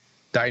not.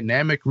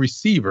 Dynamic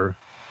receiver.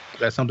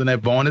 That's something that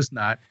Vaughn is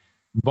not.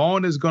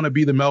 Vaughn is going to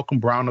be the Malcolm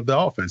Brown of the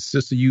offense,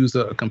 just to use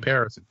a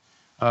comparison.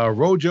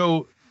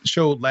 Rojo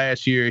showed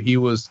last year he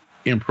was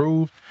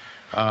improved.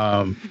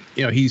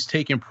 He's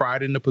taking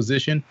pride in the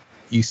position.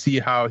 You see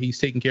how he's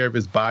taking care of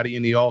his body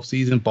in the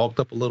offseason,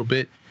 bulked up a little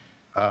bit.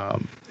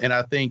 And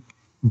I think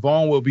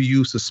Vaughn will be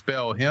used to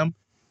spell him.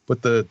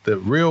 But the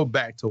real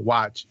back to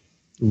watch,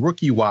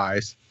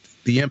 rookie-wise,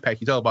 the impact,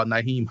 you talk about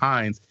Nyheim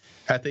Hines,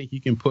 I think you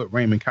can put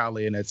Raymond Khalil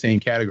in that same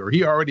category.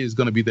 He already is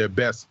going to be their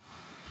best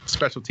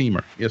special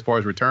teamer as far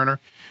as returner.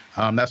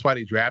 That's why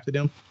they drafted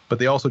him. But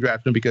they also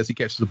drafted him because he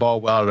catches the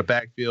ball well out of the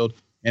backfield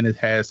and it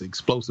has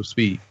explosive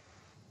speed.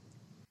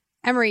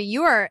 Emory,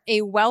 you are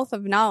a wealth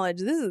of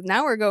knowledge.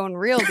 Now we're going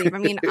real deep. I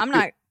mean,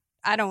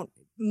 I don't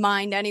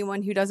mind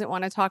anyone who doesn't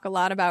want to talk a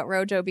lot about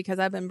Rojo because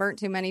I've been burnt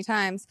too many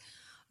times.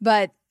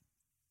 But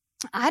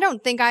I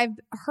don't think I've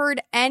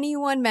heard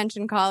anyone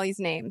mention Khalil's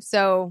name.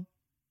 So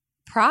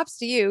props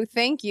to you.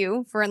 Thank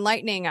you for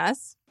enlightening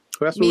us.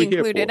 Well, that's me what we're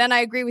included. here for. And I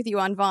agree with you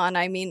on Vaughn.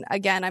 I mean,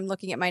 again, I'm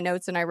looking at my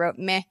notes and I wrote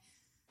meh,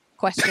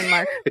 question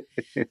mark.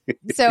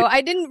 So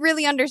I didn't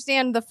really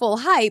understand the full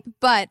hype,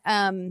 but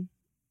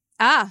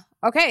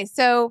okay.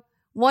 So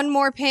one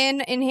more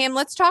pin in him.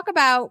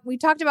 We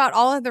talked about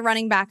all of the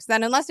running backs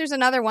then, unless there's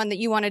another one that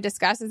you want to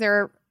discuss. Is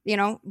there, you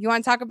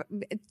want to talk about,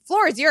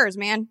 floor is yours,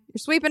 man. You're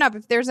sweeping up.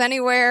 If there's any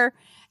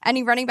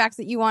running backs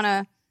that you want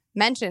to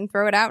mention,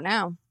 throw it out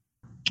now.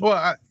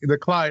 Well, the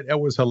Clyde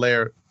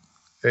Edwards-Helaire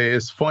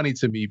is funny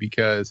to me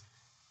because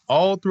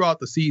all throughout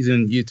the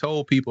season, you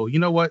told people, you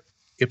know what?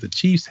 If the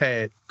Chiefs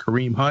had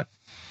Kareem Hunt,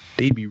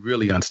 they'd be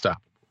really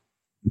unstoppable.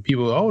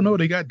 People, oh, no,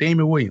 they got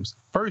Damon Williams.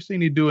 First thing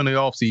they do in the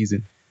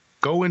offseason,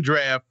 go and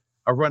draft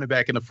a running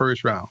back in the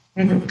first round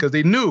because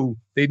they knew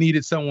they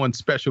needed someone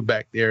special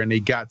back there, and they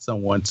got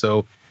someone.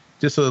 So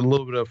just a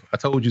little bit of I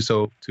told you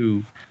so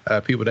to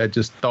people that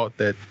just thought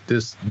that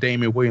this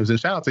Damon Williams, and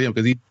shout out to him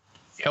because he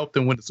helped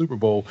them win the Super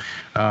Bowl.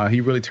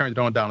 He really turned it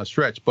on down the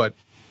stretch. But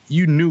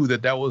you knew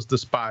that was the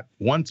spot,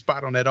 one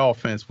spot on that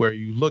offense where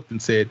you looked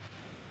and said,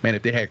 man,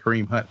 if they had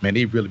Kareem Hunt, man,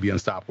 they'd really be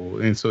unstoppable.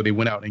 And so they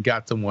went out and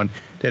got someone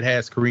that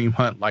has Kareem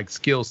Hunt-like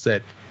skill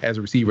set as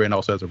a receiver and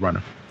also as a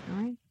runner.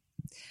 All right.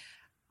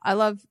 I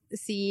love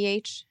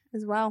CEH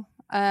as well.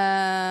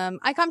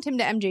 I comped him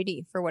to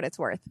MJD for what it's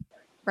worth,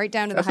 right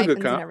down to the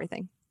hyphens and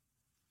everything.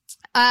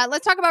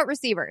 Let's talk about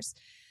receivers.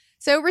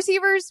 So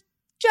receivers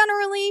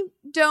generally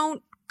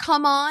don't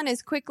come on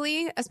as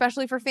quickly,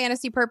 especially for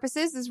fantasy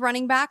purposes, as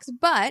running backs,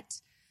 but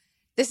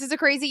this is a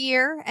crazy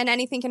year and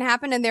anything can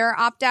happen and there are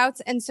opt-outs.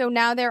 And so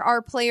now there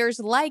are players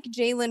like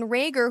Jalen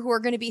Reagor who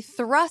are going to be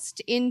thrust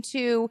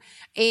into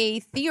a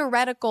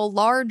theoretical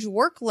large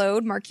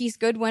workload. Marquise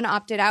Goodwin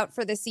opted out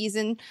for the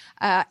season.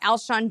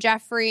 Alshon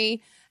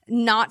Jeffrey,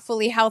 not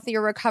fully healthy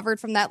or recovered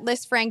from that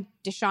list. Frank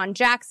Deshaun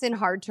Jackson,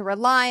 hard to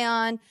rely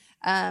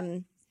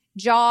on.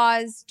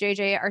 Jaws,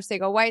 JJ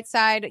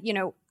Arcega-Whiteside,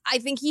 I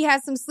think he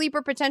has some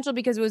sleeper potential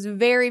because he was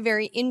very,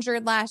 very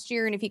injured last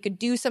year. And if he could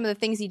do some of the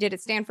things he did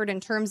at Stanford in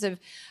terms of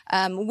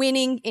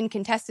winning in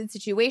contested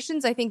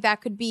situations, I think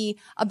that could be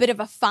a bit of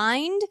a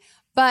find.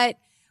 But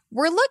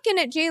we're looking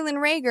at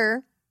Jalen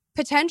Reagor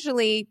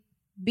potentially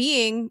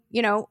being,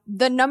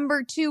 the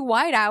number 2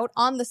 wideout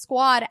on the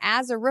squad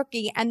as a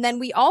rookie. And then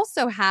we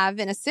also have,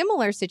 in a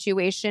similar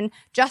situation,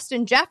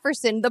 Justin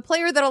Jefferson, the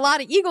player that a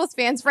lot of Eagles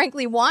fans,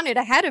 frankly, wanted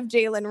ahead of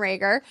Jalen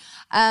Reagor,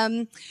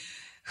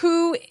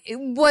 who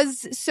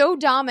was so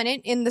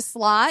dominant in the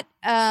slot,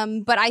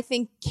 but I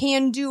think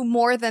can do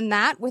more than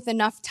that with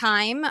enough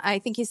time. I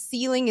think his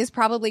ceiling is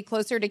probably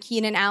closer to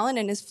Keenan Allen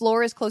and his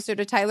floor is closer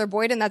to Tyler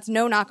Boyd, and that's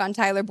no knock on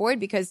Tyler Boyd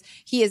because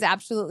he is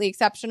absolutely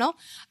exceptional.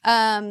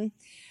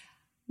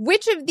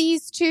 Which of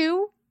these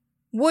two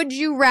would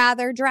you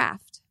rather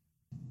draft?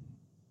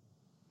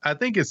 I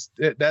think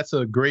that's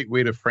a great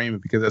way to frame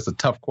it because that's a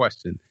tough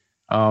question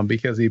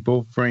because they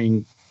both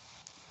bring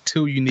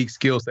two unique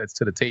skill sets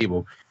to the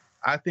table.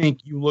 I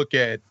think you look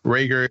at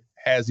Reagor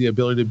has the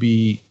ability to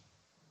be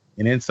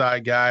an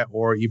inside guy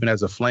or even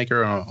as a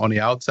flanker on the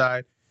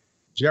outside.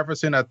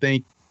 Jefferson, I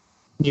think,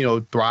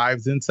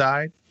 thrives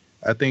inside.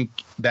 I think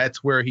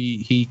that's where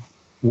he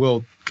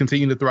will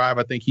continue to thrive.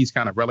 I think he's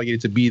kind of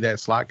relegated to be that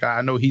slot guy.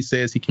 I know he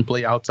says he can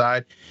play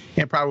outside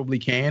and probably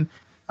can,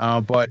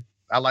 but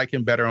I like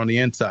him better on the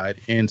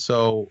inside. And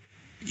so,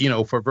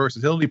 for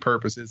versatility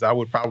purposes, I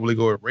would probably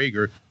go with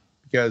Reagor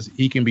because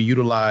he can be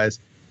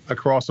utilized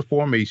across the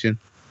formation.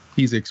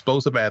 He's an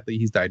explosive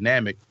athlete. He's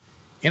dynamic.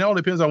 It all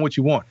depends on what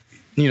you want.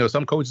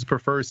 Some coaches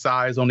prefer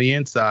size on the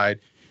inside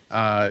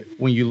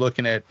when you're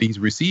looking at these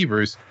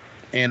receivers,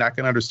 and I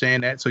can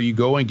understand that. So you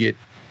go and get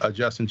a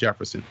Justin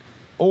Jefferson.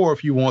 Or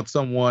if you want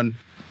someone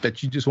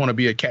that you just want to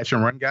be a catch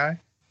and run guy,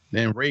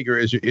 then Reagor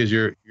is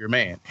your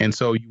man. And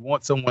so you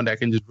want someone that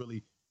can just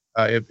really,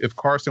 if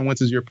Carson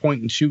Wentz is your point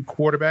and shoot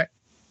quarterback,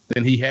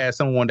 then he has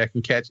someone that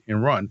can catch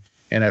and run,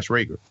 and that's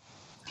Reagor.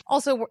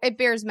 Also, it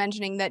bears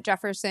mentioning that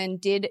Jefferson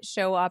did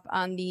show up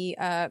on the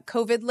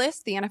COVID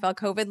list, the NFL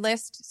COVID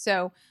list.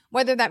 So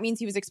whether that means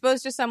he was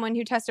exposed to someone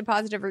who tested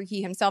positive or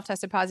he himself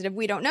tested positive,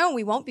 we don't know.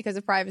 We won't because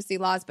of privacy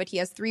laws, but he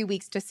has 3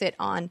 weeks to sit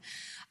on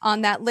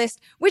that list,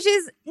 which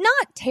is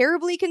not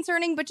terribly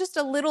concerning, but just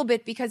a little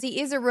bit because he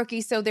is a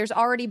rookie. So there's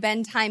already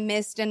been time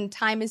missed, and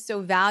time is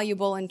so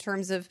valuable in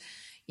terms of,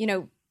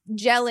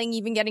 gelling,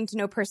 even getting to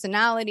know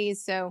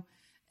personalities. So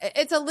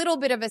it's a little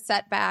bit of a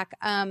setback.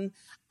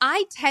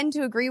 I tend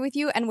to agree with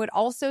you and would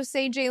also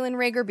say Jalen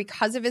Reagor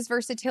because of his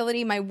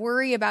versatility. My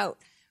worry about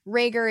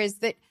Reagor is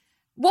that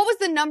what was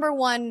the number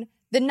one,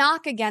 the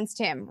knock against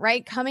him,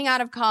 right? Coming out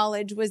of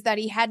college was that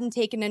he hadn't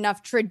taken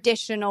enough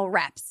traditional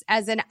reps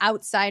as an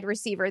outside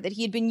receiver, that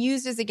he had been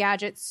used as a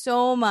gadget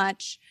so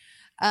much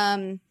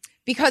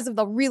because of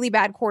the really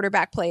bad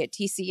quarterback play at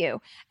TCU.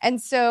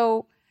 And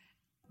so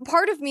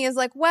part of me is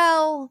like,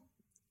 well,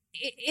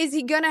 is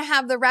he going to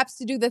have the reps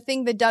to do the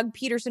thing that Doug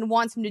Peterson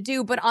wants him to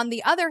do? But on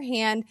the other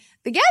hand,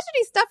 the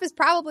gadgety stuff is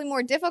probably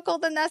more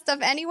difficult than that stuff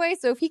anyway.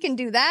 So if he can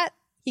do that,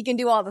 he can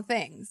do all the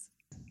things.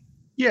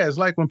 Yeah, it's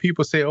like when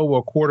people say, "Oh,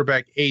 well,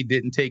 quarterback A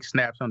didn't take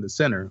snaps under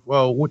center."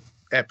 Well,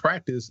 at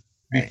practice,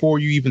 before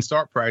you even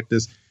start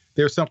practice,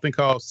 there's something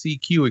called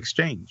CQ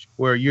exchange,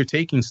 where you're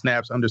taking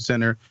snaps under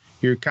center.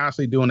 You're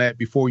constantly doing that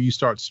before you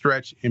start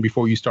stretch and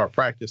before you start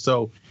practice.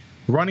 So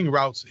running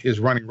routes is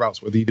running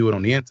routes, whether you do it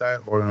on the inside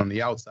or on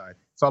the outside.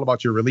 It's all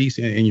about your release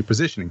and your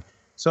positioning.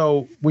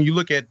 So when you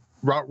look at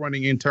route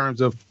running in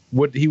terms of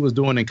what he was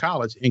doing in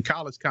college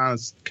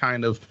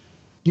kind of,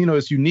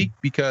 it's unique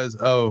because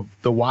of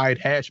the wide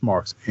hash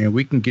marks. And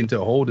we can get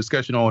into a whole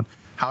discussion on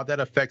how that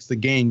affects the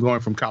game going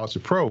from college to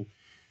pro.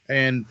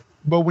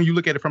 But when you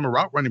look at it from a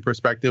route running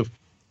perspective,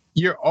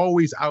 you're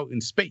always out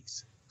in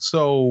space.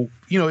 So,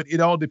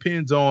 it all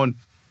depends on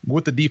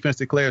what the defense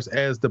declares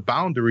as the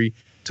boundary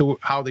to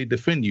how they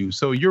defend you.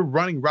 So you're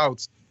running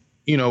routes,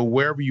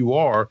 wherever you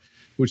are,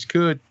 which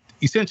could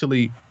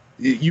essentially,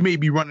 you may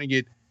be running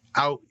it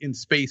out in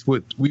space.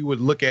 We would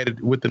look at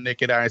it with the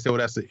naked eye and say, well,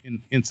 that's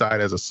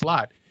inside as a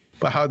slot.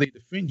 But how they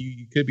defend you,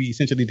 you could be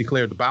essentially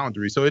declared the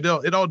boundary. So it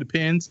all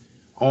depends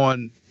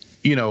on,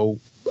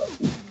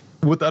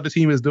 what the other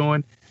team is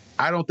doing.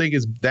 I don't think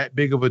it's that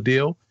big of a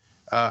deal.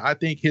 I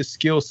think his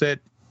skill set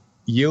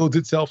yields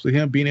itself to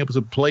him being able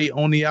to play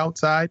on the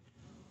outside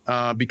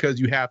because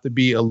you have to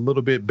be a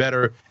little bit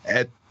better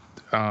at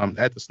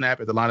the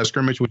snap, at the line of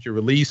scrimmage with your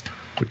release,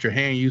 with your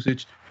hand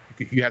usage.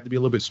 You have to be a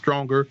little bit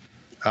stronger.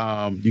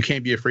 You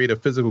can't be afraid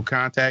of physical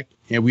contact.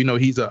 And we know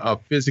he's a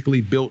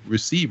physically built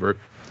receiver.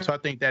 So I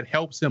think that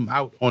helps him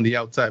out on the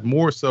outside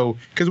more so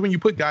because when you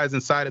put guys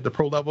inside at the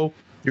pro level,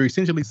 you're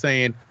essentially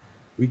saying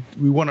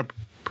we want to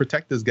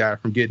protect this guy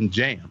from getting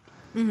jammed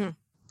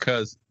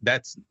because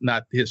that's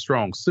not his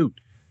strong suit.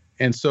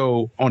 And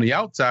so on the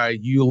outside,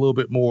 you're a little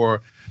bit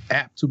more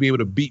apt to be able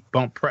to beat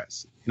bump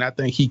press. And I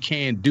think he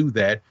can do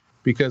that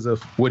because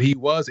of what he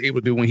was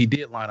able to do when he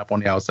did line up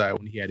on the outside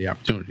when he had the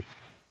opportunity.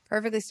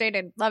 Perfectly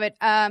stated. Love it.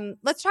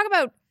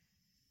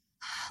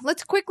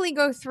 Let's quickly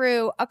go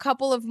through a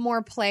couple of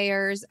more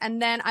players.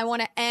 And then I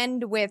want to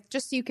end with,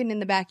 just so you can in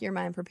the back of your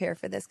mind prepare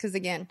for this, because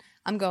again,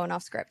 I'm going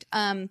off script.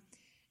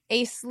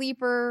 A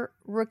sleeper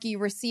rookie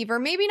receiver,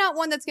 maybe not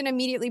one that's going to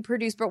immediately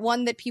produce, but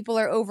one that people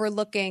are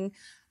overlooking.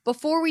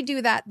 Before we do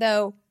that,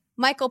 though,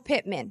 Michael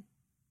Pittman,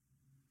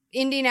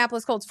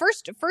 Indianapolis Colts,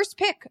 first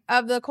pick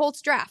of the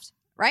Colts draft,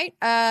 right?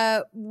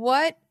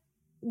 What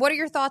are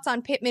your thoughts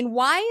on Pittman?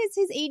 Why is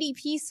his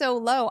ADP so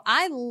low?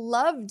 I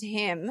loved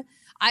him.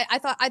 I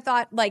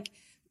thought like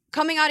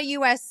coming out of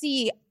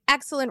USC,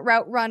 excellent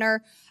route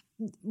runner.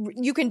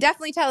 You can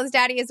definitely tell his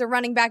daddy is a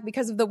running back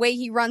because of the way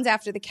he runs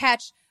after the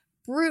catch.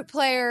 Brute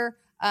player,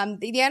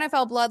 the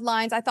NFL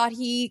bloodlines. I thought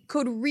he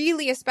could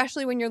really,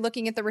 especially when you're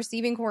looking at the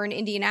receiving core in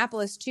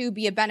Indianapolis, too,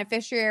 be a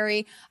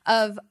beneficiary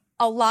of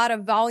a lot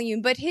of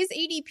volume. But his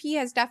ADP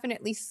has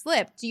definitely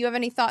slipped. Do you have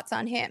any thoughts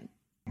on him?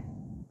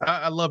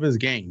 I love his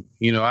game.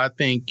 I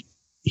think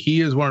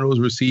he is one of those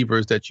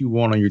receivers that you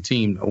want on your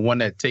team, one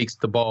that takes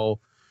the ball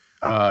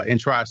and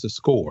tries to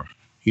score.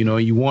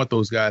 You want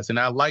those guys. And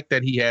I like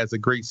that he has a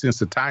great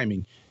sense of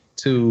timing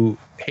to,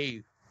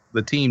 hey,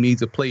 the team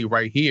needs a play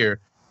right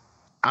here.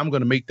 I'm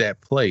going to make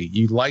that play.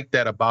 You like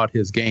that about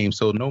his game.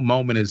 So no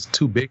moment is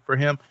too big for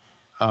him.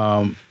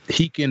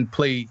 He can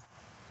play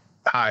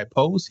high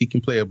post. He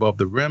can play above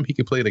the rim. He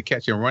can play the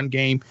catch and run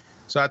game.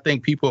 So I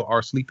think people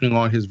are sleeping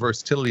on his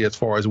versatility as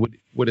far as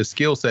what his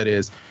skill set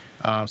is.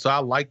 So I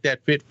like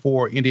that fit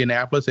for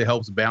Indianapolis. It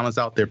helps balance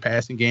out their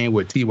passing game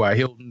with T.Y.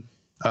 Hilton,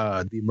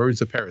 the emergence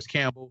of Paris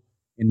Campbell.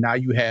 And now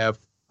you have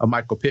a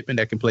Michael Pittman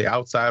that can play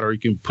outside, or you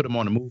can put him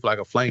on the move like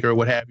a flanker or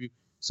what have you.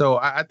 So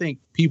I think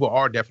people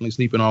are definitely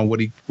sleeping on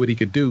what he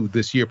could do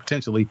this year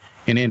potentially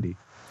in Indy.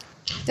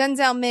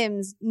 Denzel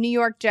Mims, New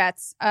York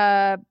Jets.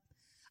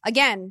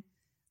 Again,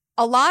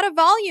 a lot of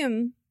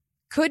volume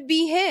could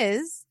be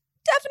his.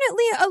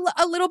 Definitely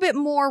a little bit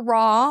more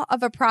raw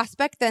of a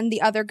prospect than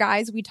the other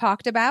guys we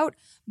talked about.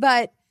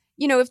 But,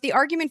 if the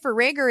argument for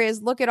Rager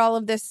is look at all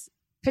of this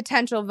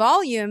potential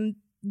volume,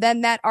 then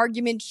that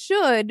argument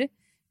should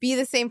be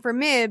the same for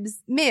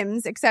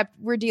Mims, except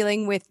we're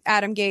dealing with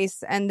Adam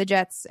Gase and the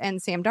Jets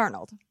and Sam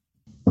Darnold.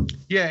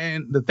 Yeah,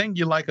 and the thing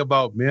you like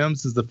about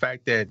Mims is the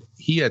fact that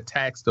he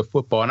attacks the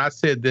football. And I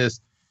said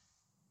this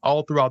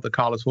all throughout the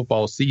college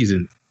football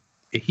season.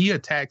 He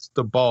attacks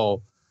the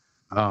ball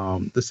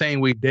the same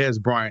way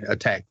Dez Bryant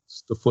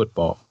attacks the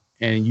football.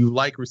 And you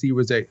like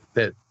receivers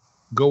that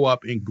go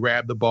up and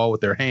grab the ball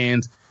with their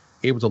hands,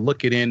 able to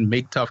look it in,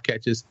 make tough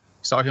catches.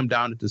 Saw him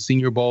down at the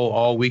Senior Bowl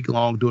all week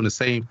long doing the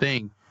same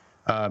thing.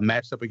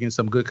 Matched up against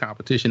some good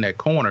competition at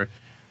corner.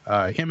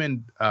 Him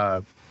and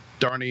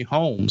Darnay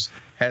Holmes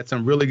had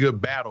some really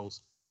good battles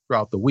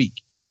throughout the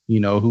week,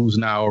 who's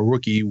now a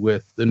rookie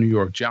with the New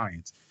York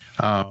Giants.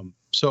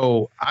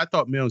 So I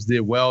thought Mims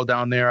did well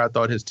down there. I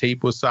thought his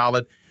tape was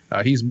solid.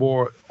 He's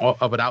more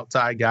of an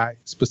outside guy,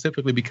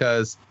 specifically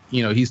because,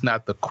 he's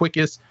not the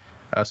quickest.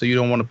 So you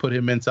don't want to put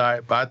him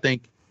inside. But I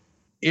think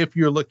if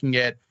you're looking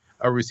at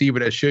a receiver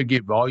that should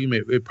get volume,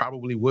 it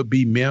probably would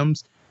be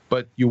Mims.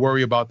 but you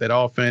worry about that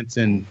offense.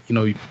 And,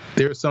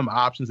 there's some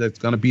options that's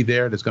going to be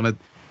there that's going to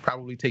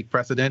probably take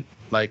precedent,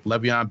 like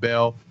Le'Veon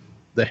Bell,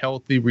 the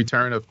healthy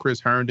return of Chris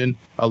Herndon,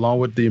 along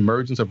with the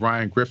emergence of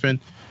Ryan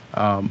Griffin,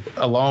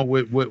 along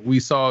with what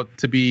we saw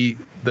to be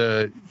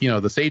the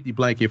safety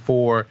blanket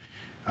for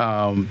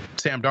Sam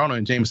Darnold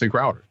and Jamison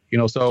Crowder.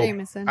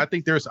 Jameson. I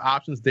think there's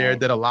options there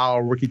that allow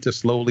a rookie to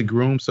slowly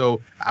groom.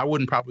 So I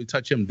wouldn't probably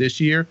touch him this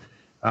year.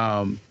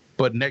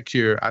 But next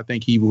year, I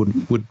think he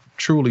would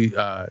truly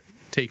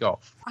take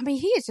off. I mean,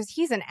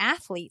 he's an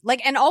athlete,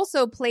 and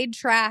also played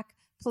track,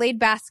 played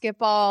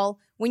basketball.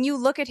 When you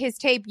look at his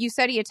tape, you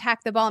said he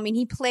attacked the ball. I mean,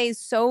 he plays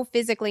so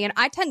physically, and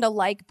I tend to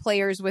like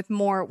players with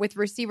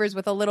receivers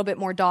with a little bit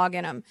more dog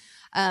in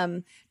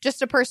them.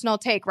 Just a personal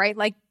take, right?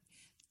 Like,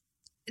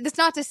 that's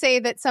not to say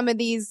that some of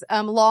these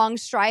long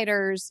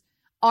striders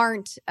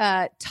aren't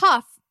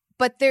tough,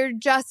 but they're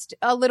just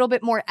a little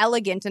bit more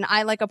elegant. And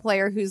I like a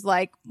player who's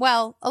a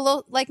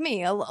little like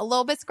me, a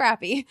little bit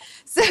scrappy.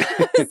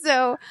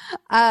 So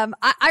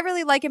I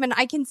really like him, and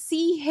I can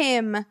see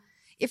him.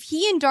 If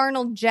he and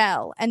Darnold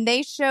gel and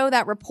they show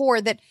that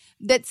rapport that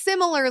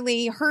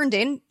similarly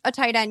Herndon, a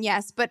tight end,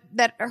 yes, but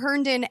that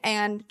Herndon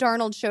and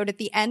Darnold showed at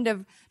the end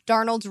of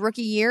Darnold's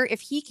rookie year,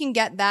 if he can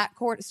get that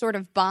sort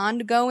of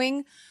bond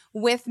going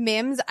with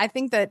Mims, I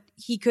think that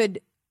he could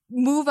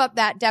move up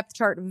that depth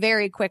chart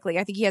very quickly.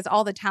 I think he has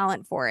all the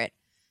talent for it.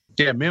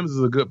 Yeah, Mims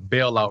is a good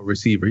bailout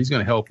receiver. He's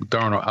going to help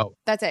Darnold out.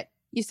 That's it.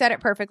 You said it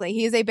perfectly.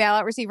 He is a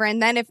bailout receiver.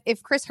 And then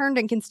if Chris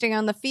Herndon can stay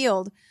on the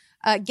field,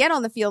 get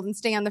on the field and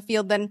stay on the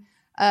field, then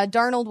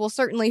Darnold will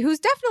certainly, who's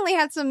definitely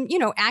had some,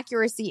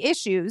 accuracy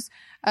issues,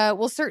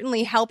 will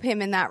certainly help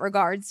him in that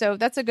regard. So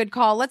that's a good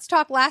call. Let's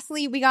talk.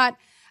 Lastly, we got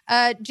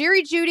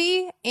Jerry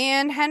Jeudy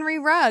and Henry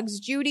Ruggs.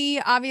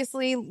 Jeudy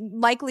obviously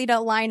likely to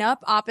line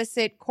up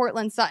opposite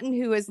Courtland Sutton,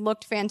 who has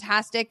looked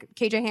fantastic.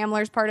 KJ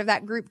Hamler's part of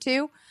that group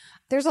too.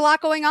 There's a lot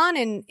going on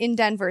in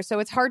Denver, so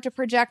it's hard to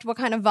project what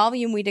kind of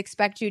volume we'd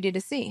expect Jeudy to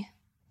see.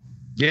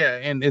 Yeah,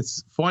 and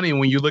it's funny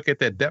when you look at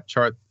that depth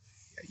chart,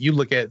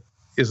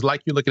 it's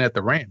like you're looking at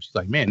the Rams. It's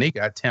like, man, they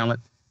got talent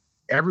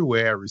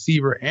everywhere at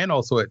receiver and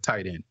also at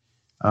tight end.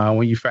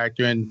 When you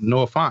factor in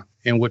Noah Fant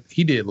and what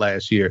he did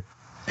last year.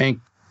 And,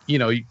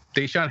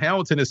 Deshaun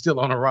Hamilton is still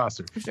on the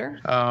roster. Sure.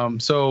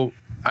 So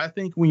I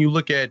think when you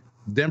look at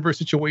Denver's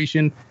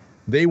situation,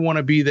 they want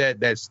to be that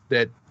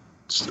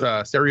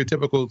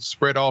stereotypical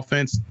spread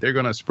offense. They're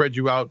going to spread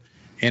you out,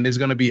 and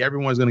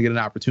everyone's going to get an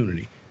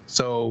opportunity.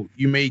 So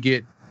you may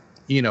get,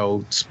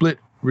 split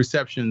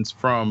receptions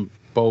from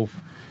both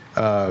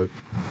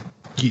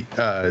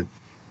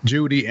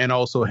Jeudy and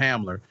also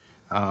Hamler,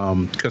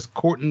 because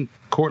Courtland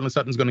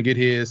Sutton's going to get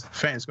his,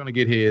 Fant's going to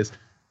get his.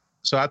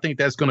 So I think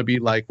that's going to be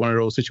like one of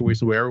those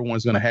situations where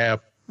everyone's going to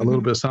have a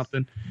little bit of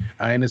something,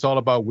 and it's all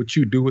about what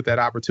you do with that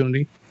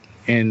opportunity.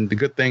 And the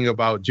good thing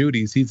about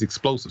Jeudy is he's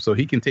explosive, so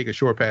he can take a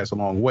short pass a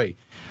long way.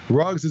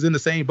 Ruggs is in the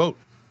same boat.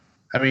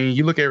 I mean,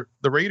 you look at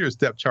the Raiders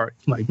depth chart,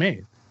 like,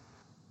 man,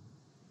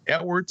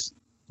 Edwards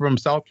from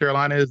South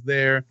Carolina is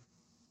there.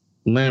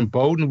 Lynn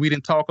Bowden, we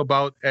didn't talk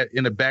about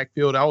in the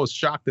backfield. I was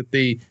shocked that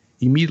they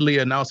immediately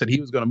announced that he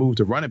was going to move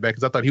to running back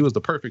because I thought he was the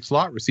perfect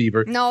slot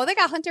receiver. No, they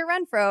got Hunter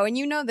Renfrow,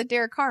 and that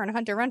Derek Carr and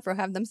Hunter Renfrow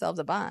have themselves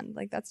a bond.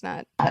 Like, that's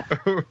not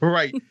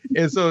right.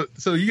 And so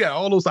you got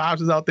all those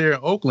options out there in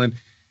Oakland,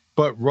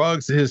 but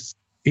Ruggs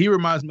he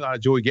reminds me a lot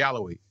of Joey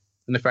Galloway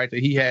and the fact that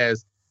he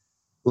has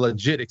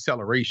legit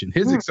acceleration.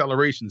 His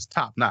acceleration is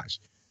top notch.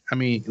 I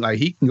mean, like,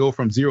 he can go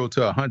from 0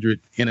 to 100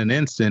 in an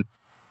instant.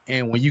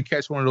 And when you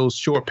catch one of those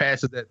short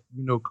passes that,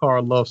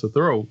 Carr loves to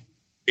throw,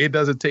 it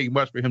doesn't take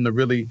much for him to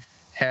really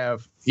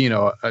have,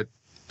 a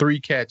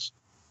 3-catch,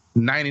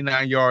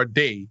 99-yard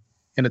day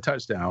and a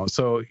touchdown.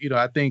 So,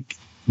 I think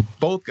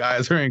both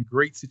guys are in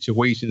great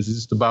situations. It's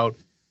just about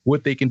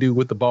what they can do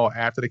with the ball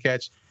after the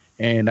catch.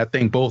 And I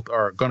think both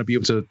are going to be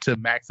able to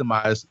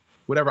maximize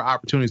whatever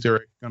opportunities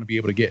they're going to be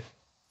able to get.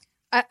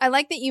 I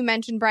like that you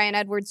mentioned Bryan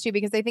Edwards, too,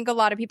 because I think a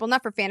lot of people,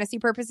 not for fantasy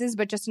purposes,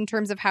 but just in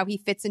terms of how he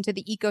fits into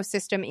the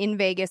ecosystem in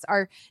Vegas,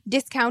 are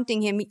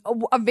discounting him.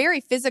 A very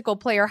physical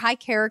player, high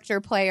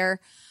character player.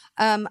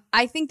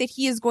 I think that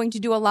he is going to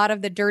do a lot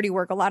of the dirty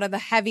work, a lot of the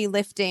heavy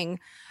lifting,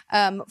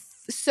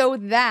 so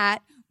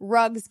that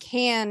Ruggs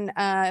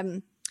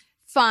can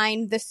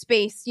find the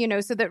space,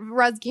 so that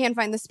Ruggs can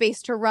find the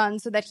space to run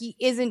so that he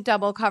isn't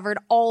double covered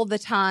all the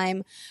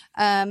time.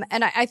 And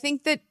I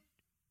think that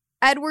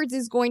Edwards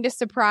is going to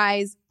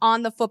surprise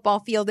on the football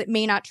field. It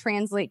may not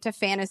translate to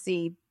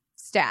fantasy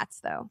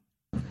stats, though.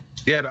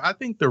 Yeah, I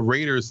think the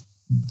Raiders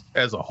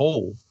as a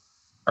whole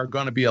are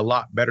going to be a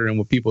lot better than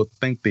what people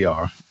think they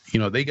are.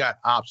 They got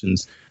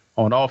options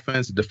on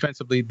offense.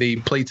 Defensively, they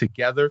play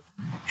together,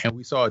 and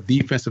we saw a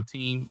defensive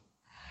team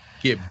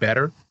get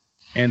better.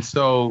 And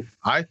so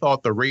I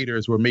thought the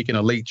Raiders were making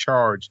a late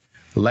charge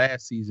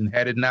last season.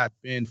 Had it not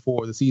been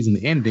for the season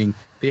ending,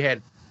 they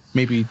had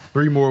maybe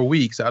 3 more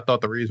weeks. I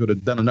thought the Raiders would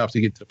have done enough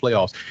to get to the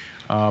playoffs.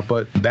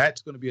 But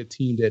that's going to be a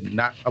team that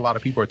not a lot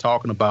of people are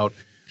talking about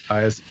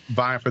as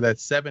vying for that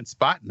 7th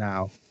spot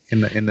now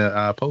in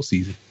the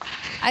postseason.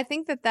 I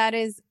think that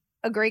is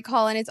a great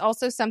call. And it's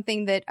also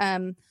something that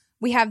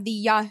we have the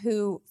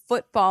Yahoo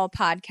Football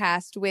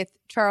podcast with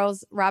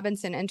Charles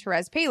Robinson and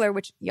Therese Paylor,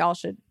 which y'all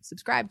should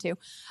subscribe to.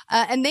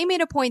 And they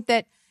made a point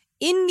that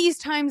in these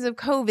times of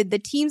COVID, the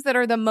teams that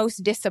are the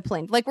most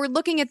disciplined, like we're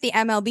looking at the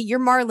MLB, your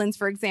Marlins,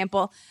 for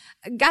example,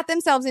 got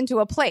themselves into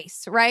a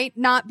place, right?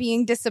 Not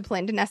being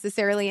disciplined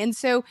necessarily. And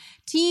so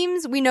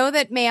teams, we know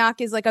that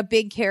Mayock is like a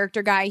big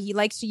character guy. He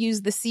likes to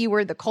use the C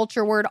word, the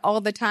culture word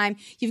all the time.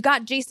 You've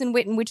got Jason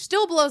Witten, which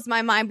still blows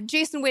my mind, but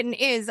Jason Witten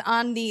is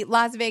on the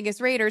Las Vegas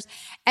Raiders.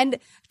 And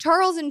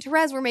Charles and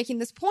Therese were making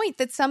this point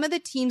that some of the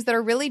teams that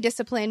are really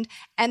disciplined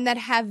and that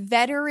have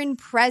veteran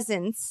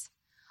presence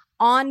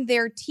on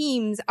their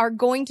teams are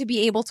going to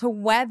be able to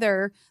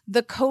weather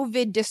the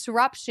COVID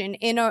disruption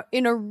in a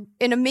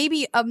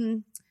maybe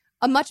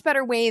a much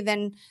better way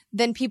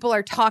than people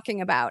are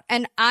talking about.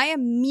 And I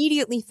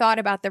immediately thought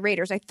about the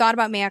Raiders. I thought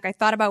about Mayock. I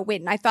thought about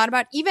Witten. I thought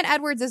about even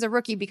Edwards as a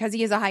rookie because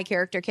he is a high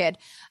character kid.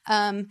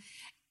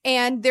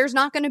 And there's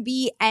not going to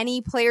be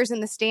any players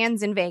in the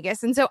stands in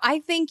Vegas. And so I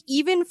think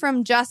even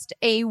from just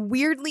a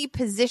weirdly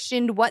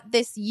positioned what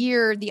this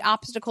year, the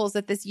obstacles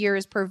that this year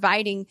is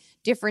providing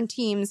different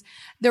teams,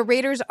 the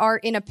Raiders are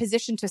in a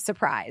position to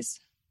surprise.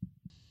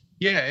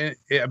 Yeah,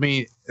 I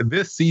mean,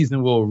 this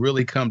season will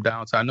really come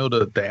down to, I know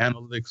the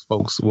analytics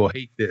folks will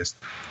hate this,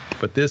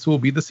 but this will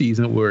be the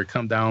season where it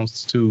comes down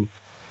to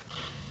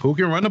who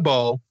can run the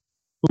ball,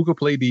 who can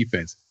play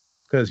defense.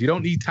 Because you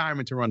don't need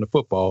timing to run the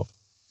football.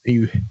 And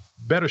you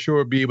better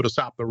sure be able to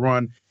stop the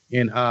run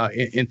in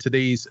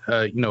today's,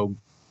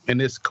 in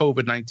this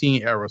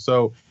COVID-19 era.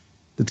 So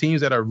the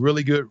teams that are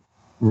really good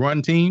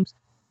run teams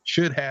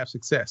should have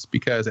success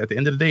because at the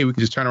end of the day, we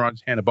can just turn around and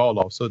just hand the ball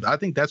off. So I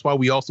think that's why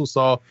we also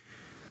saw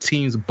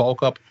teams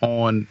bulk up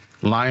on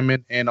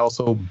linemen and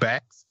also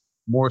backs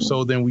more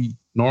so than we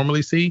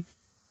normally see.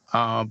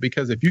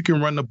 Because if you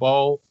can run the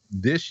ball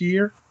this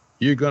year,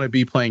 you're going to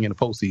be playing in the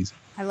postseason.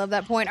 I love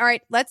that point. All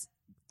right, let's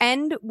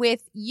end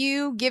with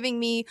you giving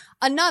me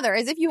another,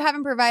 as if you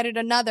haven't provided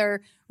another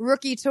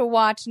rookie to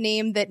watch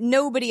name that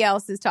nobody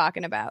else is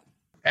talking about.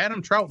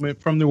 Adam Trautman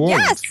from New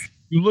Orleans. Yes.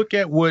 You look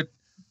at what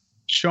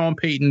Sean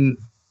Payton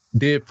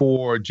did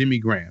for Jimmy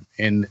Graham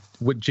and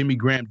what Jimmy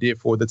Graham did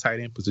for the tight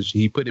end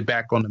position. He put it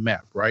back on the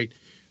map, right?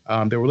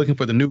 They were looking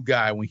for the new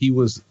guy when he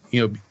was,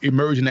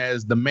 emerging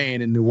as the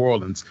man in New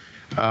Orleans.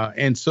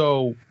 And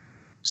so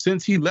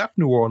since he left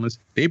New Orleans,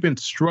 they've been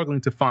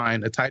struggling to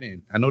find a tight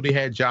end. I know they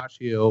had Josh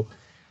Hill.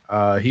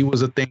 He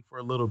was a thing for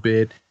a little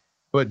bit.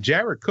 But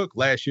Jared Cook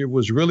last year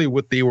was really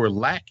what they were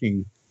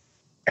lacking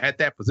at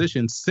that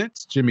position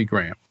since Jimmy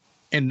Graham.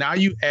 And now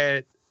you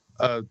add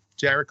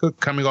Jared Cook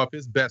coming off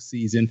his best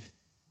season,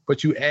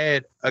 but you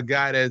add a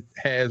guy that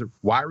has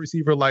wide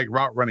receiver-like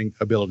route running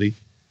ability,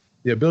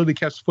 the ability to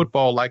catch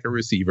football like a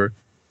receiver,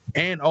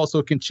 and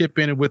also can chip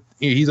in with,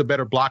 he's a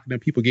better blocker than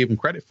people gave him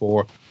credit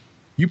for.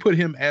 You put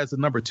him as the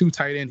number 2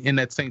 tight end in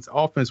that Saints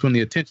offense when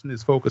the attention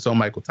is focused on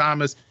Michael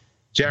Thomas,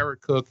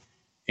 Jared Cook,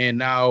 and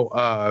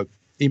now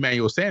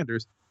Emmanuel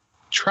Sanders.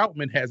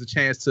 Trautman has a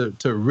chance to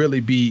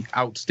really be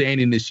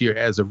outstanding this year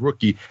as a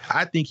rookie.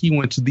 I think he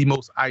went to the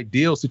most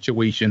ideal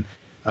situation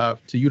to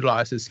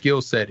utilize his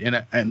skill set.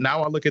 And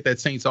now I look at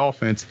that Saints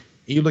offense,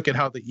 and you look at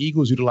how the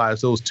Eagles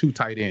utilize those 2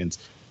 tight ends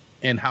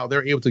and how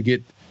they're able to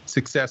get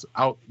success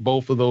out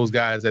both of those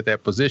guys at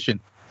that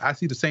position. I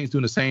see the Saints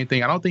doing the same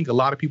thing. I don't think a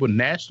lot of people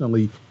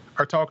nationally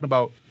are talking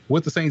about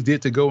what the Saints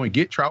did to go and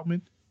get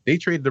Trautman. They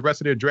traded the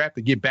rest of their draft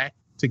to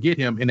get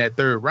him in that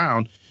 3rd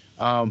round,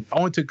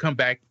 only to come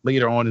back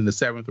later on in the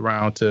 7th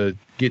round to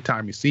get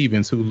Tommy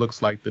Stevens, who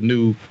looks like the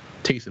new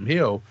Taysom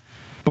Hill.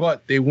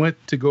 But they went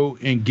to go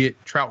and get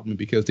Trautman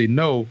because they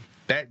know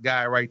that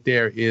guy right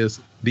there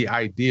is the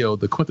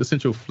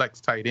quintessential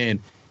flex tight end.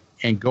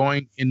 And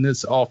going in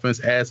this offense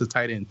as a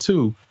tight end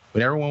too,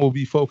 when everyone will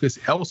be focused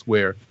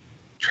elsewhere,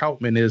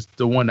 Trautman is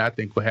the one I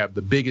think will have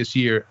the biggest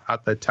year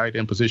at the tight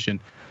end position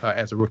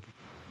as a rookie.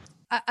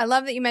 I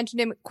love that you mentioned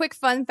him. Quick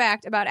fun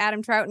fact about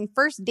Adam Trautman,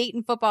 first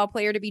Dayton football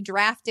player to be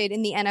drafted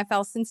in the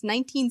NFL since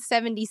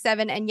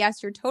 1977. And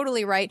yes, you're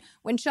totally right.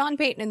 When Sean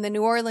Payton and the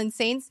New Orleans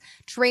Saints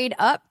trade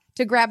up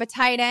to grab a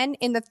tight end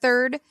in the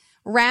 3rd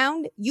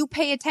round, you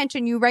pay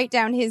attention, you write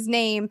down his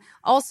name.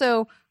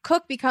 Also,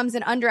 Cook becomes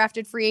an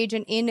undrafted free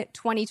agent in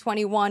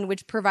 2021,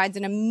 which provides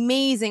an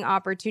amazing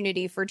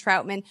opportunity for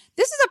Trautman.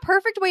 This is a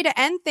perfect way to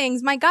end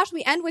things. My gosh,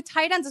 we end with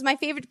tight ends as my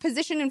favorite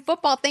position in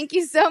football. Thank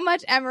you so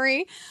much,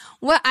 Emery.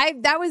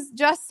 That was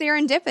just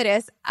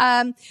serendipitous.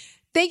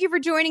 Thank you for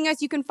joining us.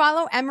 You can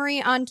follow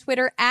Emery on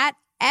Twitter at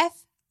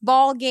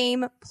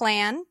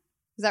FBallGamePlan.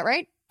 Is that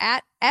right?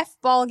 At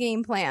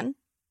FBallGamePlan.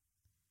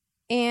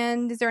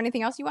 And is there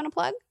anything else you want to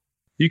plug?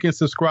 You can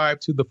subscribe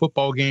to the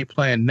Football Game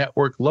Plan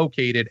Network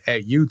located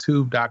at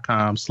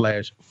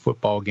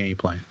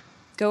youtube.com/footballgameplan.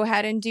 Go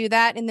ahead and do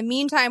that. In the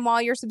meantime,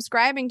 while you're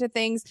subscribing to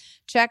things,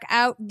 check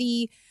out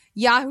the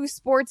Yahoo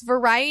Sports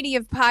variety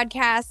of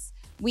podcasts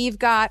We've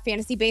got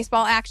fantasy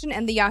baseball action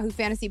and the Yahoo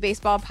Fantasy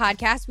Baseball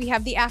podcast. We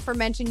have the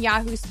aforementioned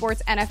Yahoo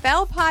Sports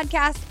NFL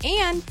podcast,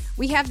 and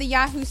we have the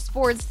Yahoo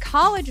Sports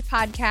College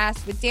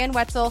podcast with Dan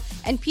Wetzel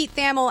and Pete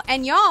Thamel.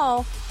 And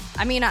y'all,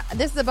 I mean,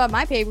 this is above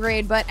my pay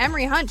grade, but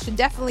Emery Hunt should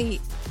definitely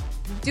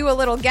do a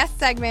little guest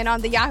segment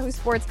on the Yahoo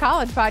Sports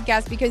College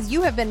podcast because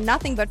you have been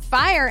nothing but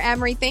fire,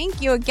 Emery. Thank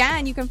you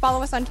again. You can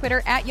follow us on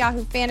Twitter at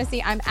Yahoo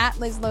Fantasy. I'm at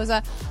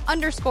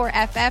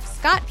LizLoza_FF.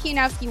 Scott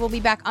Pianowski will be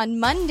back on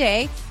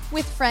Monday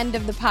with friend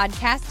of the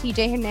podcast,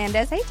 TJ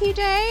Hernandez. Hey,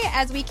 TJ,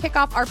 as we kick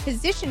off our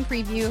position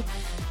preview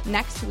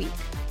next week.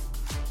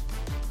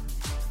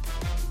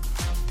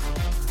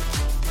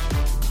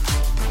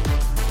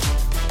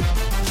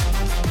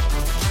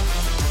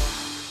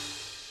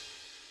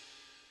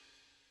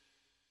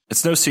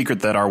 It's no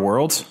secret that our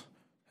world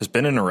has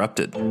been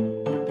interrupted.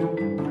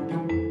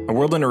 A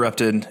World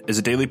Interrupted is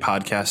a daily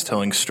podcast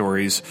telling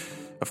stories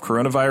of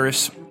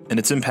coronavirus and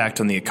its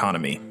impact on the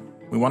economy.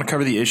 We want to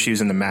cover the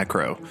issues in the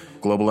macro,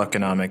 global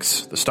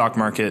economics, the stock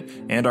market,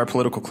 and our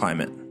political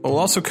climate. We'll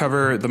also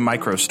cover the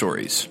micro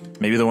stories,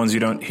 maybe the ones you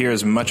don't hear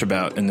as much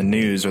about in the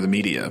news or the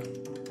media.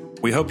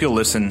 We hope you'll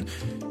listen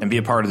and be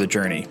a part of the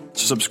journey.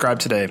 So subscribe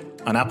today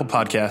on Apple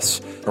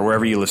Podcasts or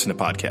wherever you listen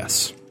to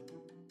podcasts.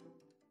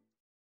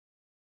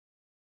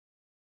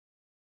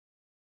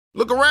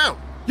 Look around.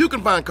 You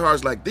can find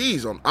cars like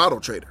these on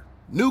AutoTrader.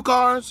 New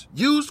cars,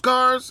 used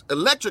cars,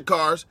 electric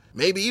cars,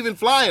 maybe even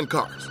flying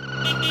cars.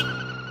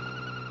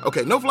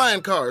 Okay, no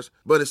flying cars,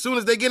 but as soon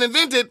as they get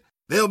invented,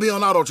 they'll be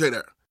on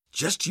AutoTrader.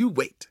 Just you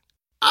wait.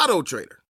 AutoTrader.